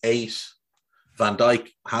gives me 8. Van Dijk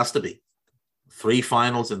has to be. 3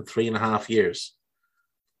 finals in 3.5 years.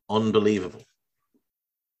 Unbelievable.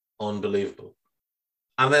 Unbelievable.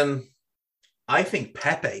 And then I think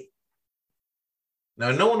Pepe. Now,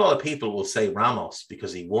 I know a lot of people will say Ramos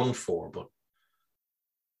because he won 4, but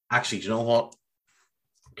actually, do you know what?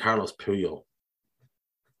 Carlos Puyol.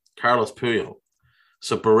 Carlos Puyol.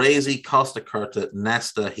 So Baresi, Costa Curta,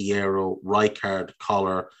 Nesta, Hierro, Rijkaard,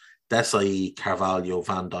 Collar, Desailly, Carvalho,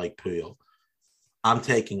 Van Dijk, Puyol. I'm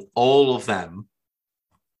taking all of them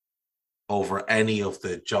over any of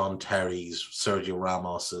the John Terrys, Sergio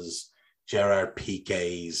Ramos's, Gerard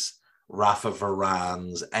Piqué's, Rafa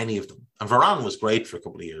Varane's, any of them. And Varane was great for a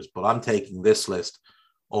couple of years, but I'm taking this list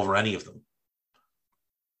over any of them.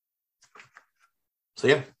 So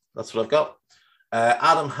yeah, that's what I've got.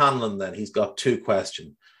 Adam Hanlon then, he's got 2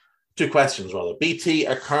 questions. 2 questions rather. BT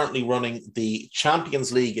are currently running the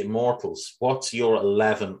Champions League Immortals. What's your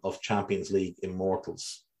 11 of Champions League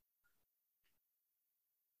Immortals?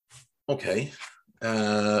 Okay.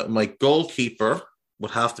 My goalkeeper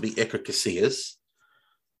would have to be Iker Casillas,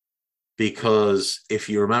 because if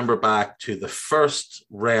you remember back to the first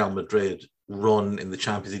Real Madrid run in the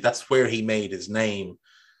Champions League, that's where he made his name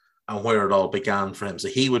and where it all began for him. So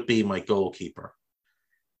he would be my goalkeeper.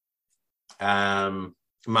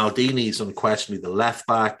 Maldini's unquestionably the left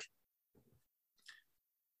back.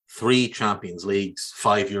 3 Champions Leagues,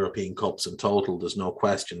 5 European Cups in total. There's no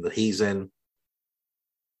question that he's in.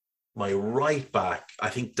 My right back, I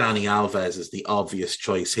think Dani Alves is the obvious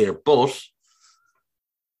choice here, but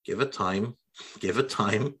give it time.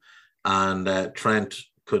 And Trent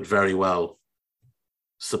could very well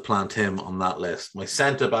supplant him on that list. My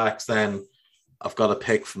centre-backs then, I've got a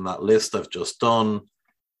pick from that list I've just done.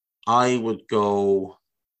 I would go...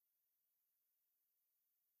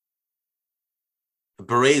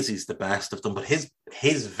 Baresi's the best of them, but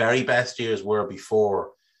his very best years were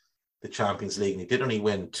before the Champions League, and he did only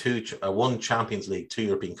win 1 Champions League, 2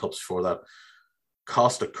 European Cups before that.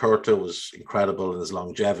 Costa Curta was incredible, and his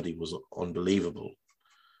longevity was unbelievable.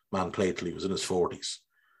 Man played till he was in his 40s.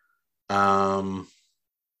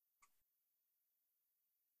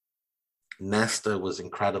 Nesta was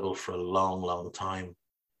incredible for a long, long time.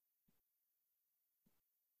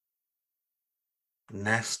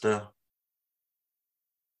 Nesta,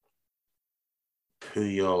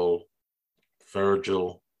 Puyol,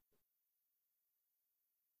 Virgil,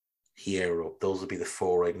 Hierro. Those would be the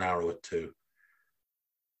 4 I'd narrow it to.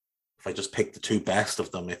 If I just pick the 2 best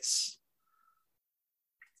of them, it's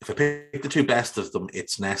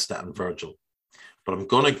Nesta and Virgil. But I'm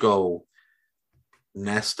going to go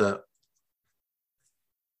Nesta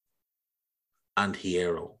and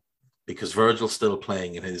Hierro, because Virgil's still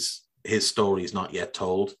playing and his story is not yet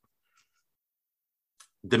told.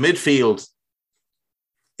 The midfield,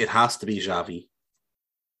 it has to be Xavi.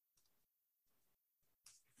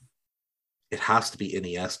 It has to be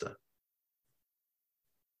Iniesta.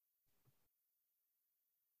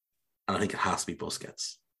 And I think it has to be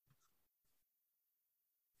Busquets.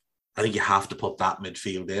 I think you have to put that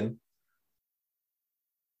midfield in.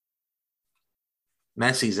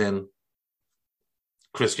 Messi's in.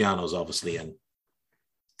 Cristiano's obviously in.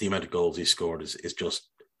 The amount of goals he scored is just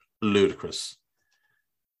ludicrous.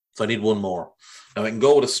 So I need one more. Now I can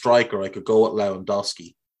go with a striker. I could go with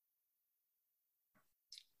Lewandowski.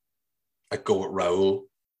 I could go with Raul.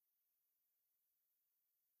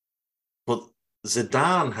 But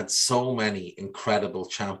Zidane had so many incredible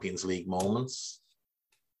Champions League moments.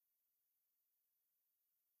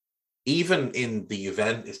 Even in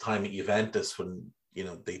his time at Juventus, when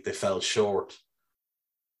they fell short,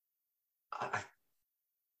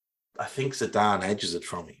 I think Zidane edges it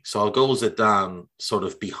for me. So I'll go Zidane sort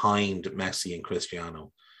of behind Messi and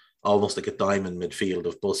Cristiano, almost like a diamond midfield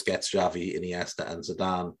of Busquets, Xavi, Iniesta, and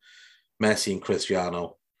Zidane, Messi and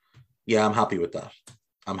Cristiano. Yeah, I'm happy with that.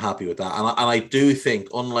 And I do think,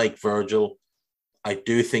 unlike Virgil, I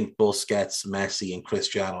do think Busquets, Messi, and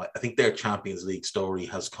Cristiano, I think their Champions League story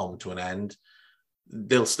has come to an end.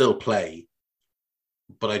 They'll still play,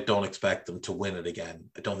 but I don't expect them to win it again.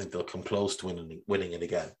 I don't think they'll come close to winning it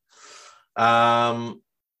again. Who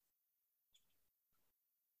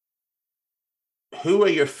are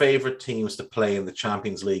your favorite teams to play in the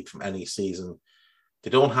Champions League from any season?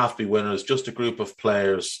 They don't have to be winners, just a group of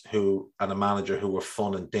players and a manager who were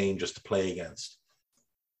fun and dangerous to play against.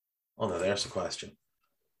 Oh, no, there's a question.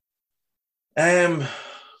 I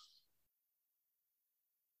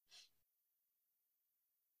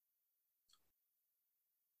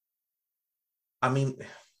mean,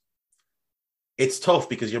 it's tough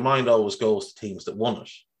because your mind always goes to teams that won it.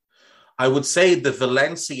 I would say the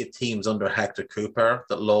Valencia teams under Hector Cooper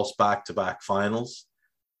that lost back-to-back finals,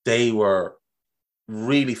 they were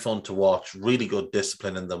really fun to watch, really good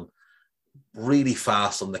discipline in them, really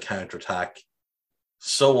fast on the counter-attack.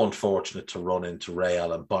 So unfortunate to run into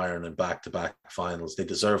Real and Bayern in back-to-back finals. They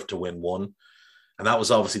deserved to win one. And that was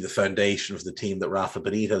obviously the foundation of the team that Rafa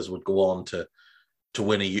Benitez would go on to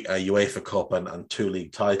win a UEFA Cup and 2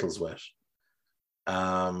 league titles with.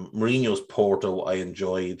 Mourinho's Porto, I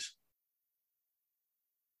enjoyed.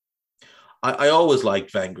 I always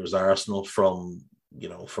liked Wenger's Arsenal from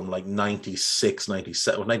like 96,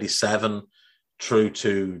 97 through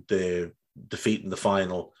to the defeat in the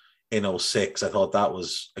final in 2006. I thought that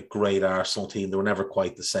was a great Arsenal team. They were never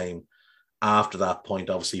quite the same. After that point,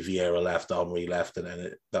 obviously Vieira left, Henry left, and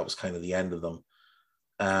then that was kind of the end of them.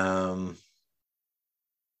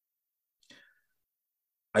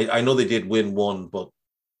 I know they did win one, but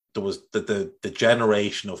there was the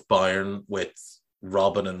generation of Bayern with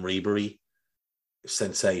Robben and Ribery,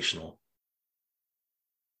 sensational.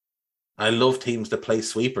 I love teams that play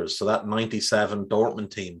sweepers. So that 97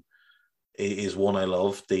 Dortmund team is one I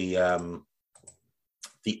love. The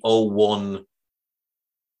 01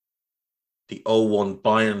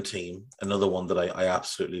 Bayern team, another one that I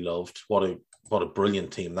absolutely loved. What a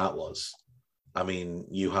brilliant team that was. I mean,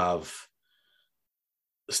 you have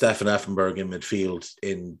Stefan Effenberg in midfield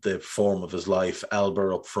in the form of his life,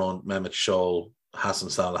 Elber up front, Mehmet Scholl, Hasan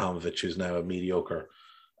Salihamidzic, who's now a mediocre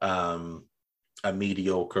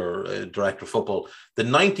director of football. The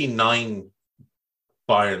 99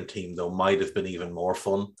 Bayern team, though, might have been even more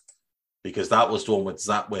fun, because that was the one with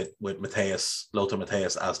Lothar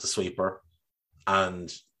Matthäus as the sweeper, and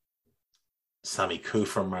Sami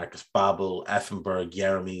Kuffer, Marcus Babbel, Effenberg,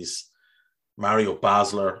 Jeremies, Mario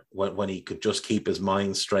Basler, when he could just keep his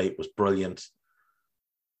mind straight, was brilliant.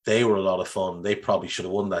 They were a lot of fun. They probably should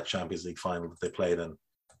have won that Champions League final that they played in.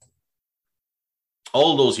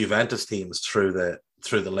 All those Juventus teams through the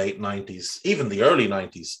late 90s, even the early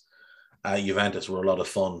 90s, Juventus were a lot of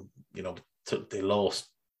fun. You know, they lost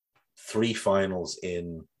 3 finals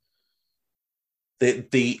in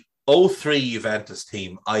the 03 Juventus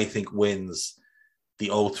team. I think wins the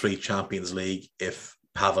 03 Champions League if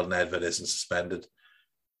Pavel Nedved isn't suspended.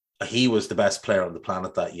 He was the best player on the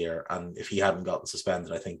planet that year, and if he hadn't gotten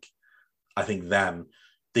suspended, I think them.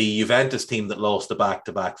 The Juventus team that lost the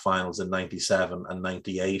back-to-back finals in 97 and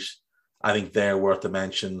 98, I think they're worth a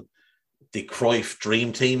mention. The Cruyff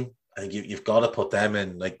Dream Team, I think you've got to put them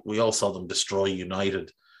in. Like, we all saw them destroy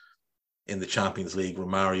United in the Champions League.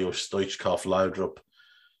 Romario, Stoichkov, Laudrup,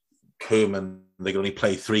 Koeman. They could only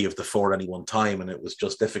play 3 of the 4 at any one time, and it was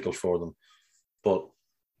just difficult for them. But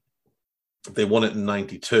they won it in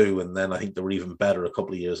 92, and then I think they were even better a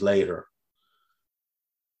couple of years later.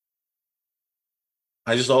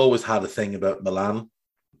 I just always had a thing about Milan.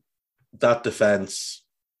 That defence,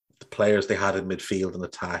 the players they had in midfield and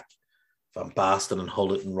attack, Van Basten and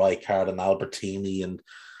Hullet and Rijkaard and Albertini, and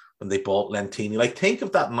when they bought Lentini. Like, think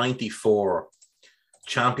of that 94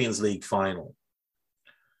 Champions League final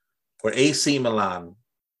where AC Milan,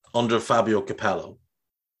 under Fabio Capello,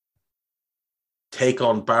 take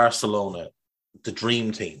on Barcelona, the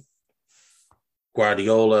dream team.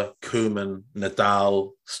 Guardiola, Koeman,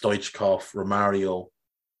 Nadal, Stoichkov, Romario.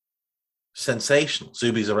 Sensational.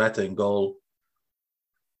 Zubizarreta in goal.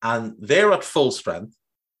 And they're at full strength,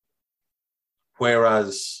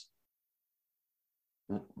 whereas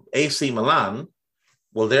AC Milan,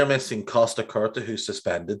 well, they're missing Costa Curta, who's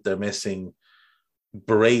suspended. They're missing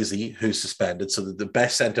Baresi, who's suspended. So the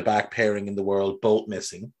best centre-back pairing in the world, both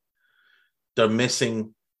missing. They're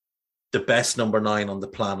missing the best number 9 on the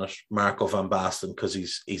planet, Marco van Basten, because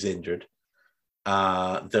he's injured.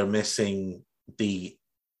 They're missing the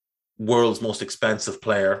world's most expensive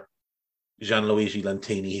player, Gianluigi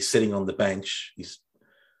Lentini. He's sitting on the bench. He's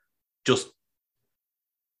just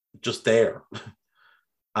there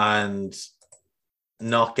and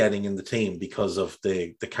not getting in the team because of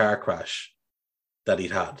the car crash that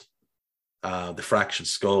he'd had, the fractured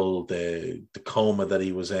skull, the coma that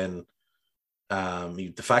he was in.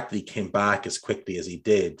 The fact that he came back as quickly as he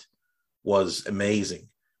did was amazing,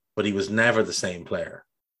 but he was never the same player.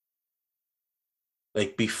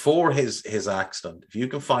 Like, before his accident, if you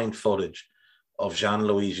can find footage of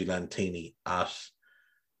Gianluigi Lentini at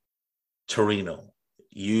Torino,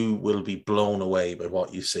 you will be blown away by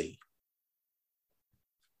what you see.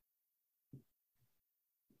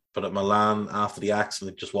 But at Milan, after the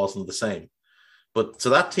accident, it just wasn't the same. But so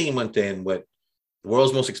that team went in with the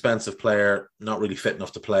world's most expensive player, not really fit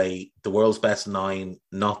enough to play. The world's best 9,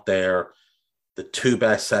 not there. The 2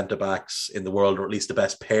 best centre-backs in the world, or at least the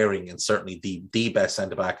best pairing, and certainly the best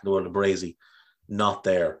centre-back in the world, Baresi, not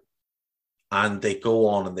there. And they go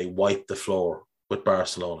on and they wipe the floor with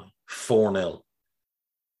Barcelona, 4-0.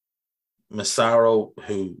 Massaro,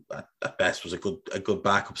 who at best was a good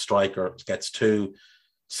backup striker, gets 2.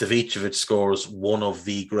 Savicevic scores one of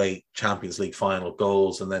the great Champions League final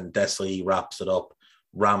goals, and then Desailly wraps it up,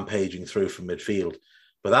 rampaging through from midfield.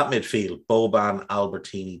 But that midfield, Boban,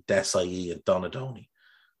 Albertini, Desailly, and Donadoni,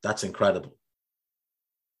 that's incredible.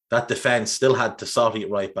 That defence still had Tassotti at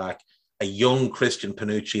right back, a young Christian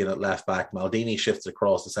Panucci in at left back. Maldini shifts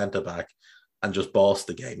across the centre back and just bossed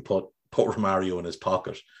the game, put Romario in his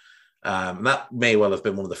pocket. That may well have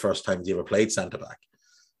been one of the first times he ever played centre back.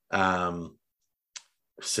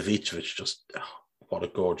 Savicevic, just what a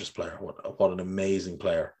gorgeous player. What an amazing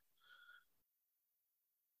player.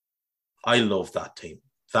 I love that team.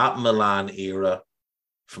 That Milan era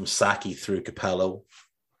from Sacchi through Capello.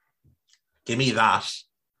 Give me that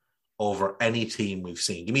over any team we've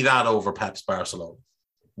seen. Give me that over Pep's Barcelona.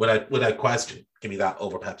 Without question. Give me that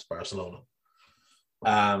over Pep's Barcelona.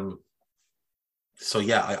 So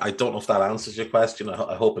yeah, I don't know if that answers your question.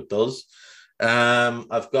 I hope it does.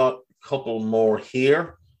 I've got a couple more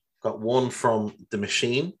here. Got one from the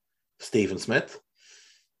machine, Stephen Smith.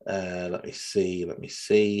 Let me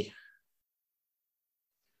see.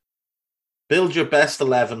 Build your best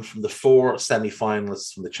 11 from the 4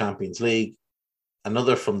 semi-finalists from the Champions League,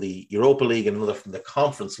 another from the Europa League, and another from the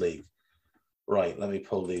Conference League. Right, let me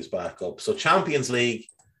pull these back up. So Champions League,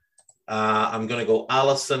 I'm going to go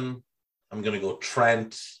Alisson. I'm going to go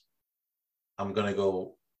Trent. I'm going to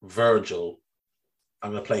go Virgil.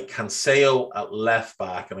 I'm going to play Cancelo at left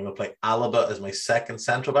back, and I'm going to play Alaba as my second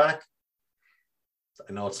centre back.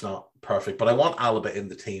 I know it's not perfect, but I want Alaba in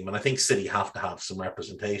the team, and I think City have to have some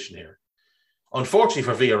representation here. Unfortunately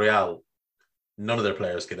for Villarreal, none of their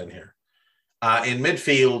players get in here. In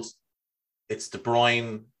midfield, it's De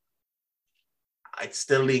Bruyne. I'd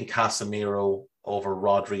still lean Casemiro over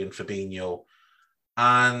Rodri and Fabinho.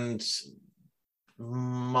 And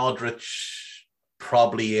Modric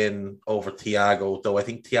probably in over Thiago, though I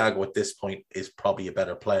think Thiago at this point is probably a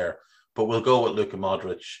better player. But we'll go with Luka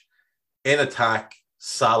Modric. In attack,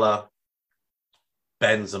 Salah,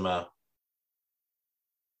 Benzema,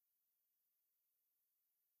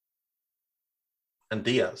 and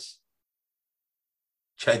Diaz.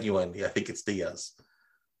 Genuinely, I think it's Diaz.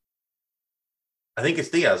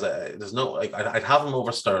 There's no, I'd have him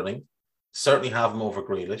over Sterling. Certainly have him over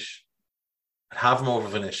Grealish. I'd have him over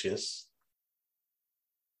Vinicius.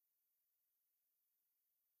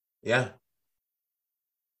 Yeah.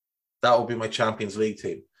 That would be my Champions League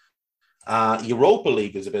team. Europa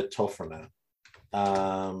League is a bit tougher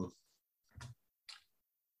now.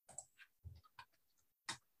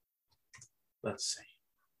 Let's see.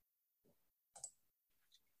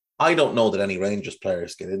 I don't know that any Rangers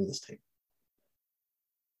players get in this team.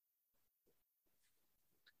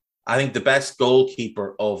 I think the best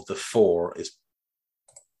goalkeeper of the 4 is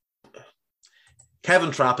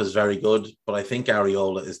Kevin Trapp is very good, but I think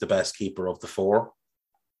Areola is the best keeper of the 4.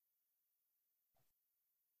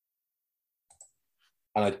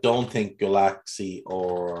 And I don't think Gulaxi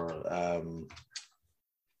or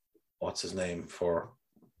what's his name for...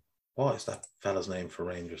 What is that fella's name for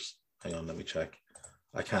Rangers? Hang on, let me check.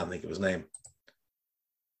 I can't think of his name.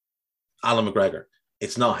 Alan McGregor.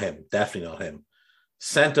 It's not him. Definitely not him.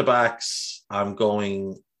 Centre-backs, I'm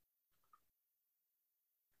going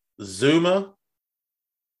Zuma,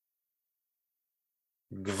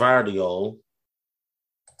 Gvardiol,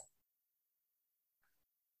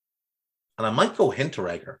 and I might go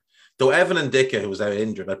Hinteregger. Though Evan Ndicka, who was out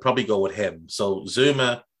injured, I'd probably go with him. So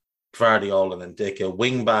Zuma, Gvardiol, and Ndicka.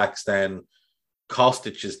 Wing-backs then,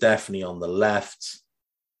 Kostic is definitely on the left.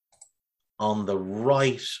 On the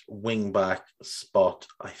right wing-back spot,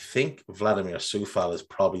 I think Vladimir Sufal is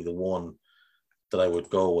probably the one that I would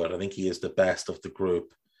go with. I think he is the best of the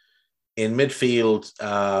group. In midfield,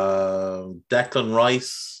 Declan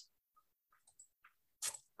Rice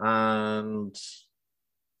and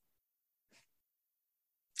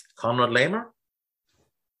Conrad Lamer.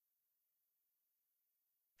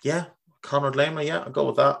 Yeah, Conrad Lamer. Yeah, I'll go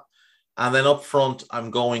with that. And then up front, I'm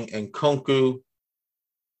going Nkunku.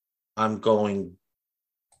 I'm going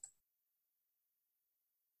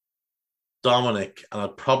Dominic, and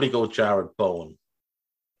I'd probably go Jared Bowen.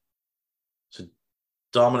 So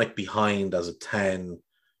Dominic behind as a 10,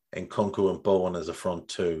 and Nkunku and Bowen as a front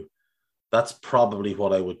 2. That's probably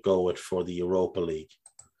what I would go with for the Europa League.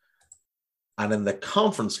 And in the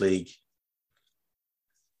Conference League,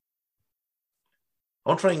 I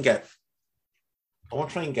want to try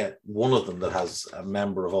and get one of them that has a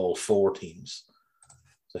member of all 4 teams.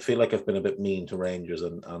 So I feel like I've been a bit mean to Rangers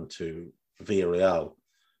and to Villarreal.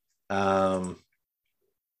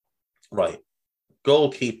 Right.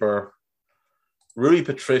 Goalkeeper, Rui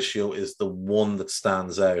Patricio is the one that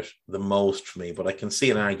stands out the most for me, but I can see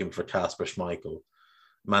an argument for Kasper Schmeichel.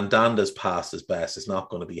 Mandanda's past his best. It's not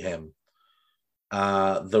going to be him.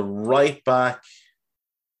 The right back,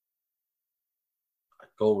 I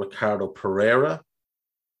go Ricardo Pereira.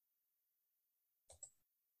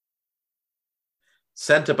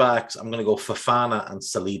 Centre-backs, I'm going to go Fofana and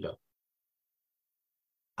Saliba.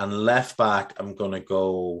 And left-back, I'm going to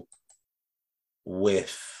go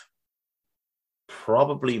with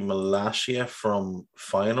probably Malacia from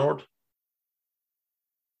Feyenoord.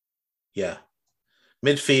 Yeah.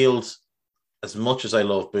 Midfield, as much as I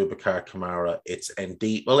love Boubacar Kamara, it's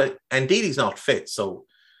Ndidi. Well, Ndidi's not fit. So,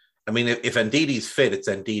 I mean, if Ndidi's fit, it's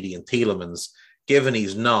Ndidi and Tielemans. Given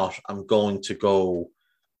he's not, I'm going to go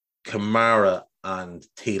Kamara and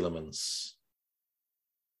Tielemans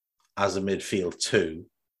as a midfield 2.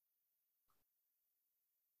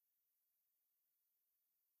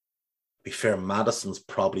 Be fair, Maddison's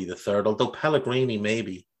probably the third, although Pellegrini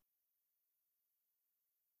maybe.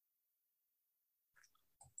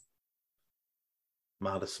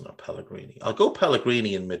 Maddison or Pellegrini. I'll go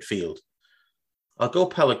Pellegrini in midfield.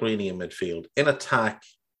 In attack,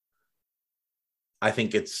 I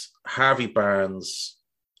think it's Harvey Barnes,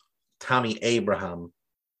 Tammy Abraham,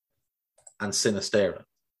 and Sinisterra.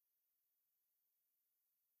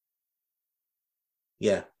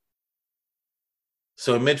 Yeah.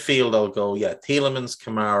 So in midfield, I'll go, Tielemans,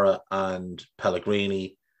 Kamara, and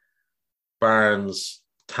Pellegrini, Barnes,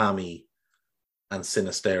 Tammy, and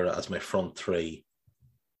Sinisterra as my front three.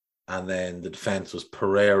 And then the defense was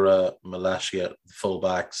Pereira, Malacia,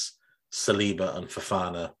 fullbacks, Saliba, and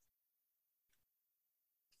Fofana.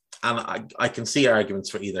 And I can see arguments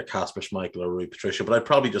for either Kasper Schmeichel or Rui Patricio, but I'd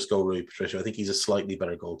probably just go Rui Patricio. I think he's a slightly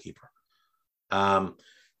better goalkeeper. The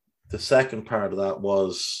second part of that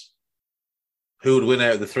was who would win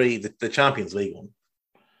out of the three? The Champions League one.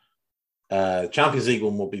 Champions League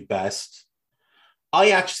one would be best.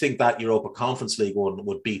 I actually think that Europa Conference League one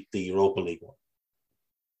would beat the Europa League one.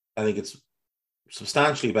 I think it's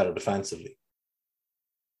substantially better defensively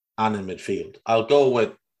and in midfield. I'll go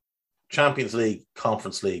with Champions League,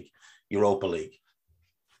 Conference League, Europa League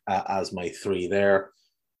as my three there.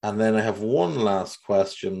 And then I have one last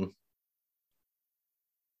question.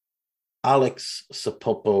 Alex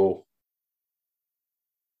Sapopo.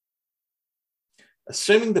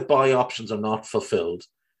 Assuming the buy options are not fulfilled,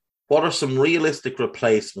 what are some realistic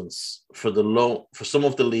replacements for some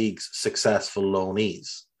of the league's successful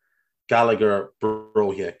loanees? Gallagher,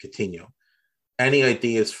 Broja, Coutinho. Any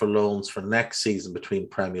ideas for loans for next season between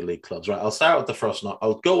Premier League clubs? Right, I'll start with the first one.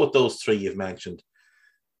 I'll go with those three you've mentioned.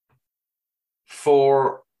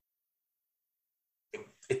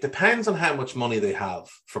 It depends on how much money they have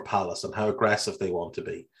for Palace and how aggressive they want to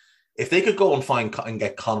be. If they could go and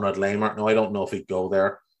get Conrad Laimer, no, I don't know if he'd go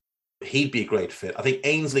there. He'd be a great fit. I think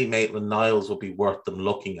Ainsley Maitland-Niles would be worth them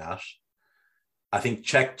looking at. I think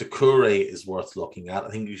Czech Doucouré is worth looking at. I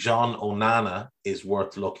think Jean Onana is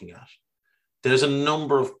worth looking at. There's a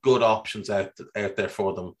number of good options out there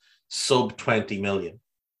for them, sub 20 million.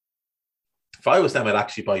 If I was them, I'd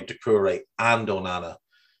actually buy Doucouré and Onana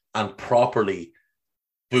and properly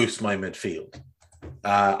boost my midfield.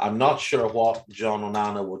 I'm not sure what John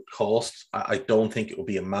Onana would cost. I don't think it would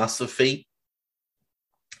be a massive fee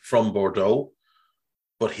from Bordeaux,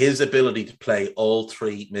 but his ability to play all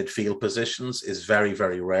three midfield positions is very,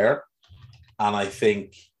 very rare. And I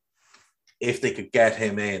think if they could get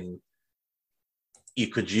him in, you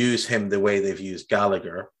could use him the way they've used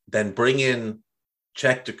Gallagher, then bring in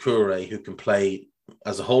Czech Doucouré, who can play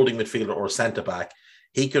as a holding midfielder or centre-back.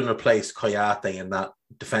 He can replace Kouyate in that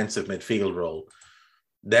defensive midfield role.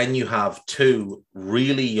 Then you have two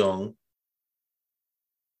really young,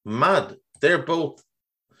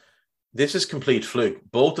 this is complete fluke.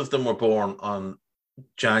 Both of them were born on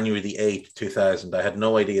January the 8th, 2000. I had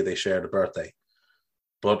no idea they shared a birthday.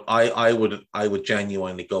 But I would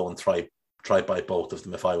genuinely go and try buy both of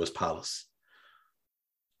them if I was Palace.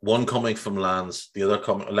 One coming from Lens, the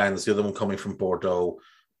other one coming from Bordeaux.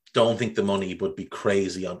 Don't think the money would be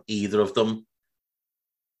crazy on either of them.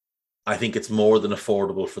 I think it's more than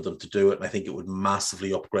affordable for them to do it, and I think it would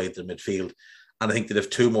massively upgrade their midfield. And I think they'd have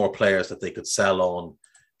two more players that they could sell on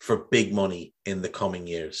for big money in the coming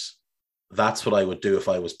years. That's what I would do if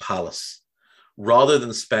I was Palace. Rather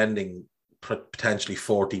than spending potentially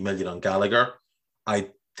 40 million on Gallagher,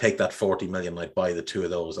 I'd take that 40 million, I'd buy the two of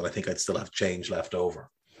those, and I think I'd still have change left over.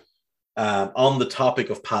 On the topic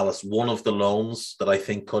of Palace, one of the loans that I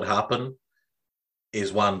think could happen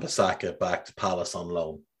is Wan-Bissaka back to Palace on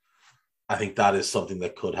loan. I think that is something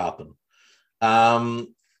that could happen.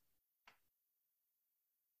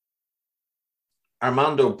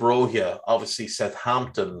 Armando Broja, obviously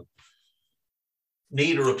Southampton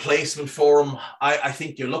need a replacement for him. I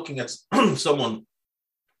think you're looking at someone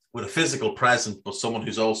with a physical presence, but someone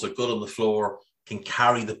who's also good on the floor, can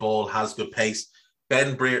carry the ball, has good pace.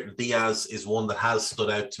 Ben Brereton Diaz is one that has stood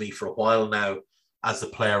out to me for a while now as a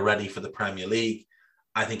player ready for the Premier League.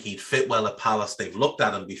 I think he'd fit well at Palace. They've looked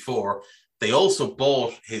at him before. They also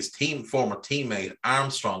bought his former teammate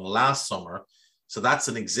Armstrong last summer. So that's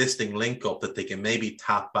an existing link-up that they can maybe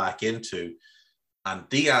tap back into. And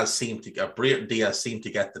Brereton Diaz seemed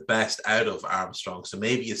to get the best out of Armstrong. So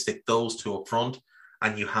maybe you stick those two up front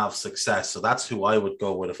and you have success. So that's who I would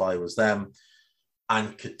go with if I was them.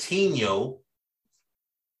 And Coutinho,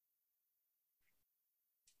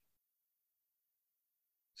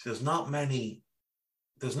 so there's not many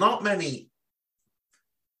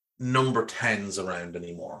number 10s around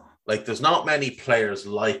anymore. Like, there's not many players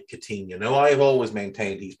like Coutinho. Now, I've always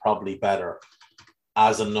maintained he's probably better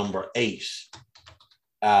as a number 8,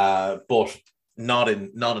 but not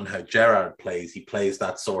in how Gerrard plays. He plays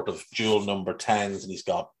that sort of dual number 10s, and he's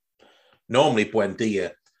got normally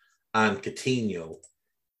Buendia and Coutinho.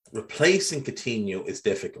 Replacing Coutinho is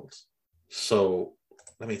difficult. So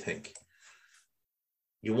let me think.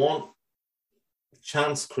 You want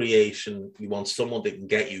chance creation. You want someone that can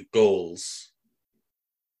get you goals.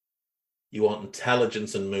 You want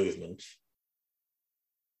intelligence and movement.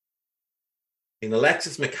 And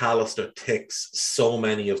Alexis McAllister ticks so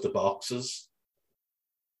many of the boxes.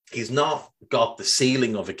 He's not got the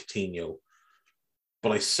ceiling of a Coutinho,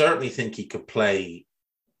 but I certainly think he could play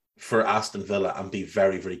for Aston Villa and be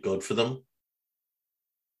very, very good for them.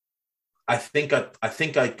 I think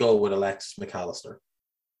I'd go with Alexis McAllister.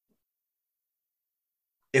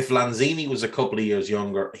 If Lanzini was a couple of years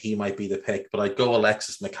younger, he might be the pick, but I'd go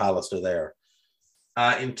Alexis McAllister there.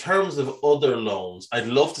 In terms of other loans, I'd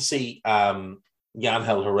love to see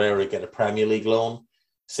Yangel Herrera get a Premier League loan.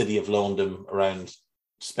 City have loaned him around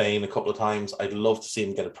Spain a couple of times. I'd love to see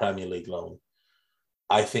him get a Premier League loan.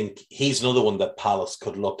 I think he's another one that Palace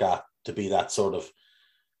could look at to be that sort of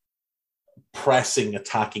pressing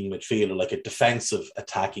attacking midfielder, like a defensive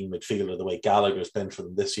attacking midfielder, the way Gallagher's been for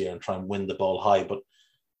them this year, and try and win the ball high. But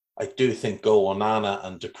I do think go Onana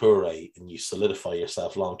and Doucouré and you solidify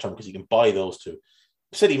yourself long term, because you can buy those two.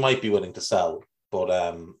 City might be willing to sell, but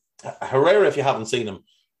Herrera, if you haven't seen him,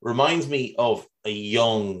 reminds me of a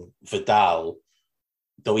young Vidal,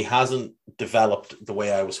 though he hasn't developed the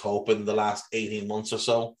way I was hoping the last 18 months or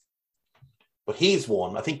so. But he's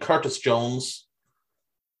one. I think Curtis Jones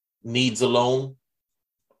needs a loan.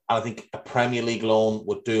 I think a Premier League loan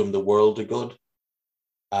would do him the world of good.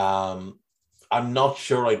 I'm not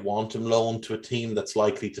sure I'd want him loaned to a team that's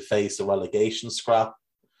likely to face a relegation scrap.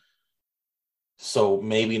 So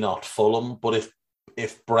maybe not Fulham, but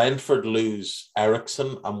if Brentford lose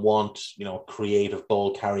Eriksen and want, creative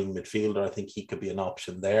ball carrying midfielder, I think he could be an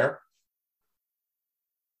option there.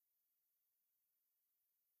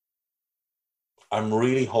 I'm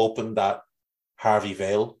really hoping that Harvey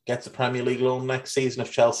Vale gets a Premier League loan next season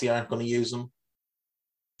if Chelsea aren't going to use him,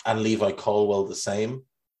 and Levi Colwill the same.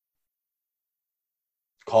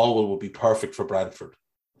 Colwill would be perfect for Brentford.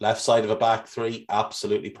 Left side of a back three,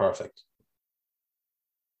 absolutely perfect.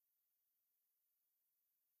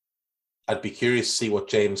 I'd be curious to see what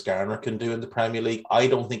James Garner can do in the Premier League. I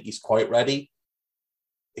don't think he's quite ready.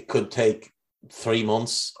 It could take 3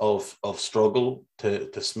 months of struggle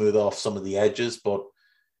to smooth off some of the edges, but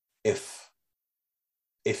if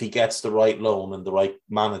he gets the right loan and the right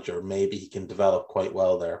manager, maybe he can develop quite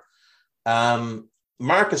well there.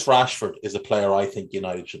 Marcus Rashford is a player I think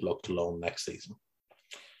United should look to loan next season.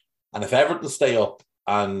 And if Everton stay up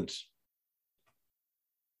and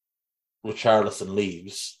Richarlison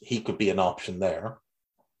leaves, he could be an option there.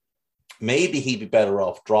 Maybe he'd be better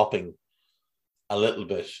off dropping a little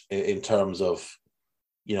bit in terms of,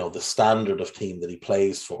 the standard of team that he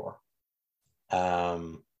plays for.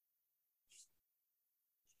 And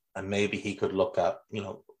maybe he could look at,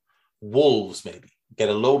 Wolves maybe. Get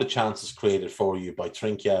a load of chances created for you by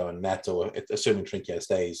Trincao and Neto, assuming Trincao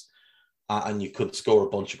stays, and you could score a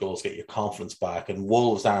bunch of goals, get your confidence back. And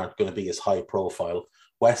Wolves aren't going to be as high profile.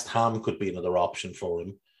 West Ham could be another option for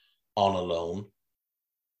him on a loan.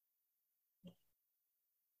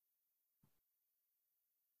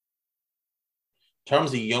 In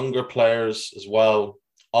terms of younger players as well,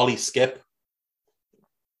 Ollie Skip,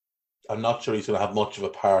 I'm not sure he's going to have much of a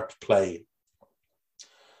part to play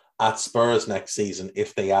at Spurs next season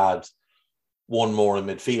if they add one more in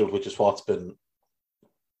midfield, which is what's been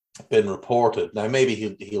reported. Now, maybe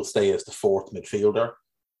he'll stay as the fourth midfielder,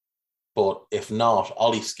 but if not,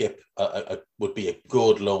 Ollie Skip would be a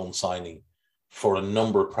good loan signing for a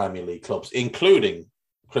number of Premier League clubs, including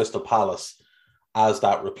Crystal Palace, as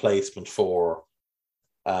that replacement for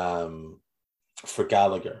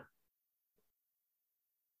Gallagher.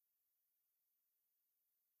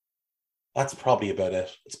 That's probably about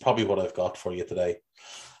it. It's probably what I've got for you today.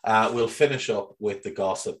 We'll finish up with the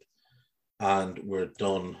gossip and we're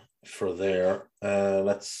done for there.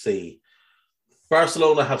 Let's see.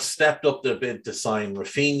 Barcelona have stepped up their bid to sign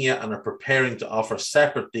Rafinha and are preparing to offer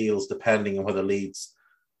separate deals depending on whether Leeds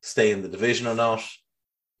stay in the division or not.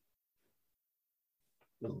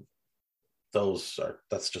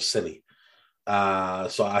 That's just silly.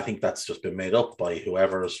 So I think that's just been made up by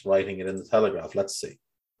whoever's writing it in the Telegraph. Let's see.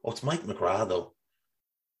 Oh, it's Mike McGrath, though.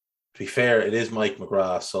 To be fair, it is Mike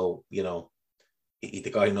McGrath, so,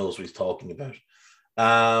 the guy knows what he's talking about.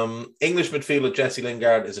 English midfielder Jesse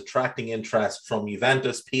Lingard is attracting interest from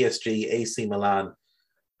Juventus, PSG, AC Milan,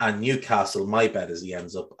 and Newcastle. My bet is he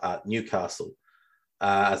ends up at Newcastle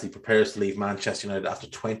as he prepares to leave Manchester United after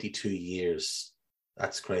 22 years.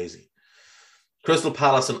 That's crazy. Crystal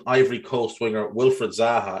Palace and Ivory Coast winger Wilfred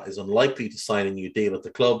Zaha is unlikely to sign a new deal at the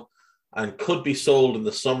club and could be sold in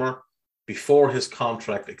the summer before his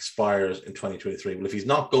contract expires in 2023. Well, if he's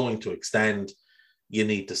not going to extend, you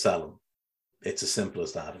need to sell him. It's as simple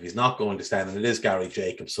as that. If he's not going to extend, and it is Gary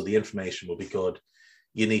Jacobs, so the information will be good,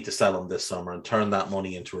 you need to sell him this summer and turn that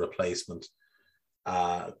money into a replacement.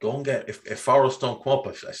 Go and get, if Forest don't come up,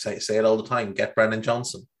 I say it all the time, get Brennan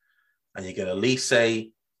Johnson. And you get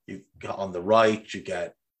Elise, you got on the right, you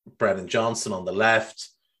get Brennan Johnson on the left,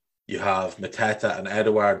 you have Mateta and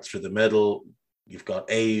Edouard through the middle, you've got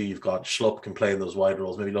Ayew, you've got Schlupp can play in those wide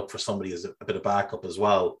roles, maybe look for somebody as a bit of backup as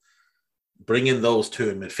well. Bring in those two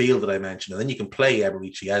in midfield that I mentioned, and then you can play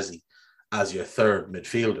Eberechi Eze as your third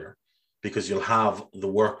midfielder because you'll have the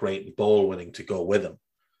work rate and ball winning to go with him.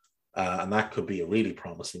 And that could be a really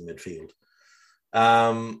promising midfield.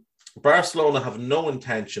 Barcelona have no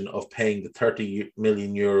intention of paying the 30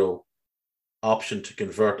 million euro option to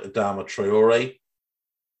convert Adama Traore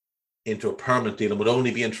into a permanent deal and would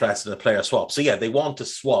only be interested in a player swap. So yeah, they want to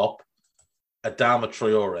swap Adama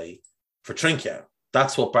Traore for Trincao.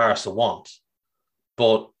 That's what Barca want.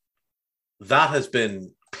 But that has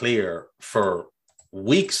been clear for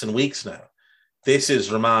weeks and weeks now. This is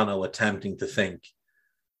Romano attempting to think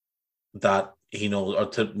that he knows, or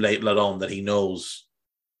to let on that he knows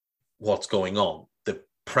what's going on. The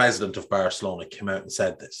president of Barcelona came out and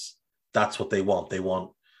said this. That's what they want. They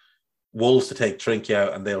want Wolves to take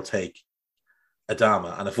Trincao and they'll take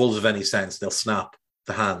Adama. And if Wolves have any sense, they'll snap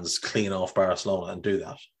the hands clean off Barcelona and do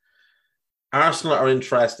that. Arsenal are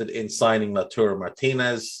interested in signing Lautaro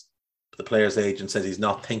Martinez. The player's agent says he's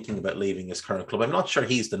not thinking about leaving his current club. I'm not sure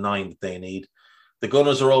he's the 9 that they need. The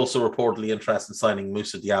Gunners are also reportedly interested in signing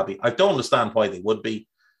Moussa Diaby. I don't understand why they would be.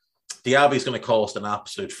 Diaby's going to cost an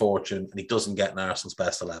absolute fortune, and he doesn't get in Arsenal's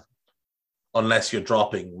best 11 unless you're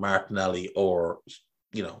dropping Martinelli or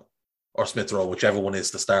Smith Rowe, whichever one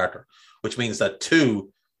is the starter, which means that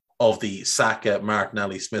 2 of the Saka,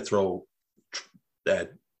 Martinelli, Smith Rowe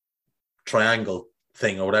triangle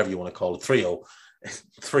thing, or whatever you want to call it, trio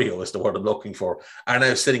is the word I'm looking for, are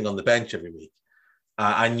now sitting on the bench every week.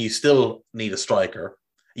 And you still need a striker.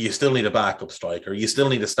 You still need a backup striker. You still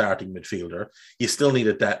need a starting midfielder. You still need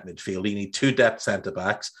a depth midfielder. You need 2 depth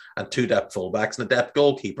centre-backs and 2 depth full-backs and a depth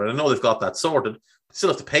goalkeeper. And I know they've got that sorted, but still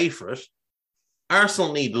have to pay for it.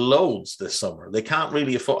 Arsenal need loads this summer. They can't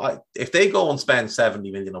really afford... If they go and spend 70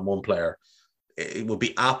 million on one player, it would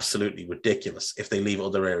be absolutely ridiculous if they leave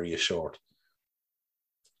other areas short.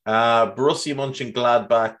 Borussia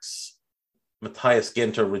Mönchengladbach's Matthias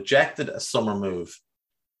Ginter rejected a summer move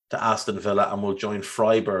to Aston Villa and will join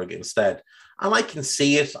Freiburg instead. And I can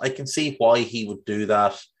see it. I can see why he would do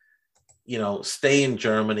that. Stay in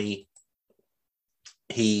Germany.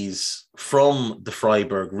 He's from the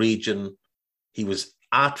Freiburg region. He was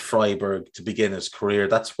at Freiburg to begin his career.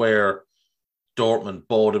 That's where Dortmund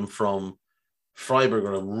bought him from. Freiburg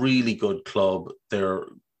are a really good club. They're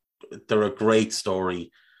a great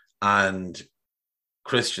story. And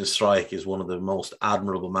Christian Streich is one of the most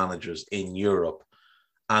admirable managers in Europe.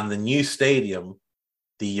 And the new stadium,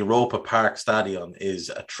 the Europa Park Stadion, is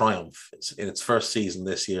a triumph. It's in its first season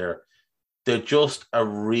this year. They're just a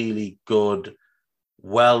really good,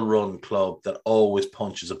 well-run club that always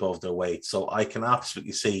punches above their weight. So I can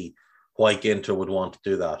absolutely see why Ginter would want to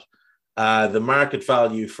do that. The market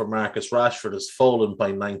value for Marcus Rashford has fallen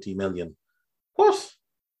by 90 million. What?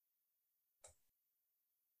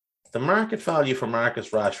 The market value for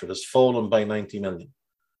Marcus Rashford has fallen by 90 million.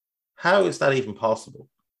 How is that even possible?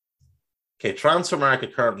 Okay, transfer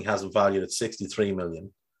market currently has him valued at 63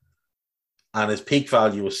 million and his peak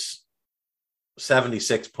value is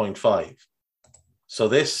 76.5. So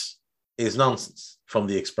this is nonsense from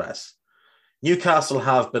the Express. Newcastle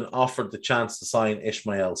have been offered the chance to sign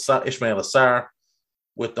Ismail Assar,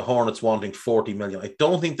 with the Hornets wanting 40 million. I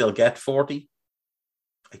don't think they'll get 40.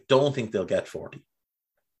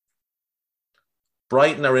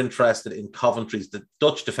 Brighton are interested in Coventry's the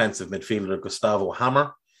Dutch defensive midfielder Gustavo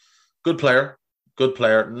Hammer. Good player.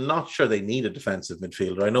 Not sure they need a defensive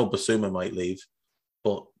midfielder. I know Basuma might leave,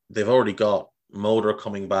 but they've already got Moder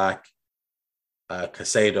coming back,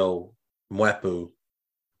 Caicedo, Mwepu.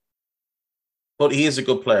 But he is a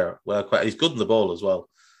good player. Well, he's good in the ball as well.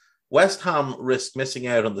 West Ham risk missing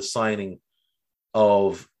out on the signing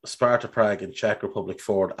of Sparta Prague and Czech Republic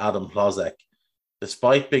forward Adam Hlozek,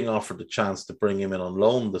 despite being offered the chance to bring him in on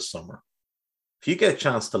loan this summer. If you get a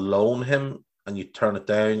chance to loan him and you turn it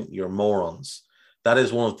down, you're morons. That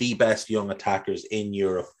is one of the best young attackers in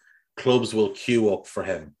Europe. Clubs will queue up for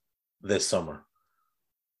him this summer.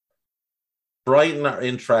 Brighton are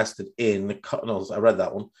interested in... No, I read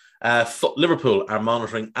that one. Liverpool are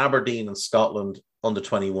monitoring Aberdeen and Scotland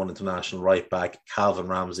under-21 international right-back Calvin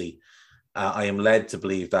Ramsey. I am led to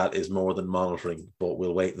believe that is more than monitoring, but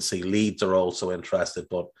we'll wait and see. Leeds are also interested,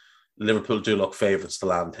 but Liverpool do look favourites to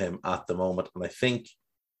land him at the moment. And I think...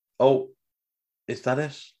 Oh, is that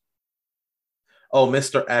it? Oh,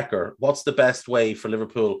 Mr. Ecker. What's the best way for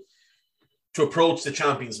Liverpool to approach the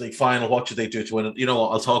Champions League final? What should they do to win it? You know what?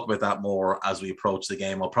 I'll talk about that more as we approach the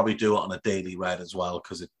game. I'll probably do it on a daily read as well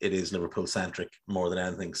because it is Liverpool-centric more than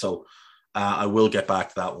anything. So I will get back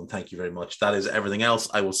to that one. Thank you very much. That is everything else.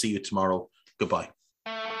 I will see you tomorrow. Goodbye.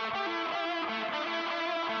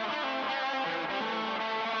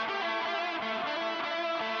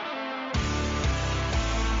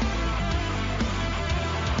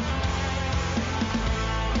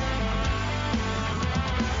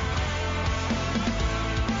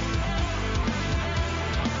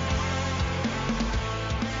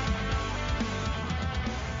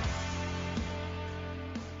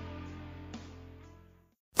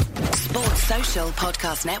 Social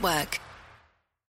Podcast Network.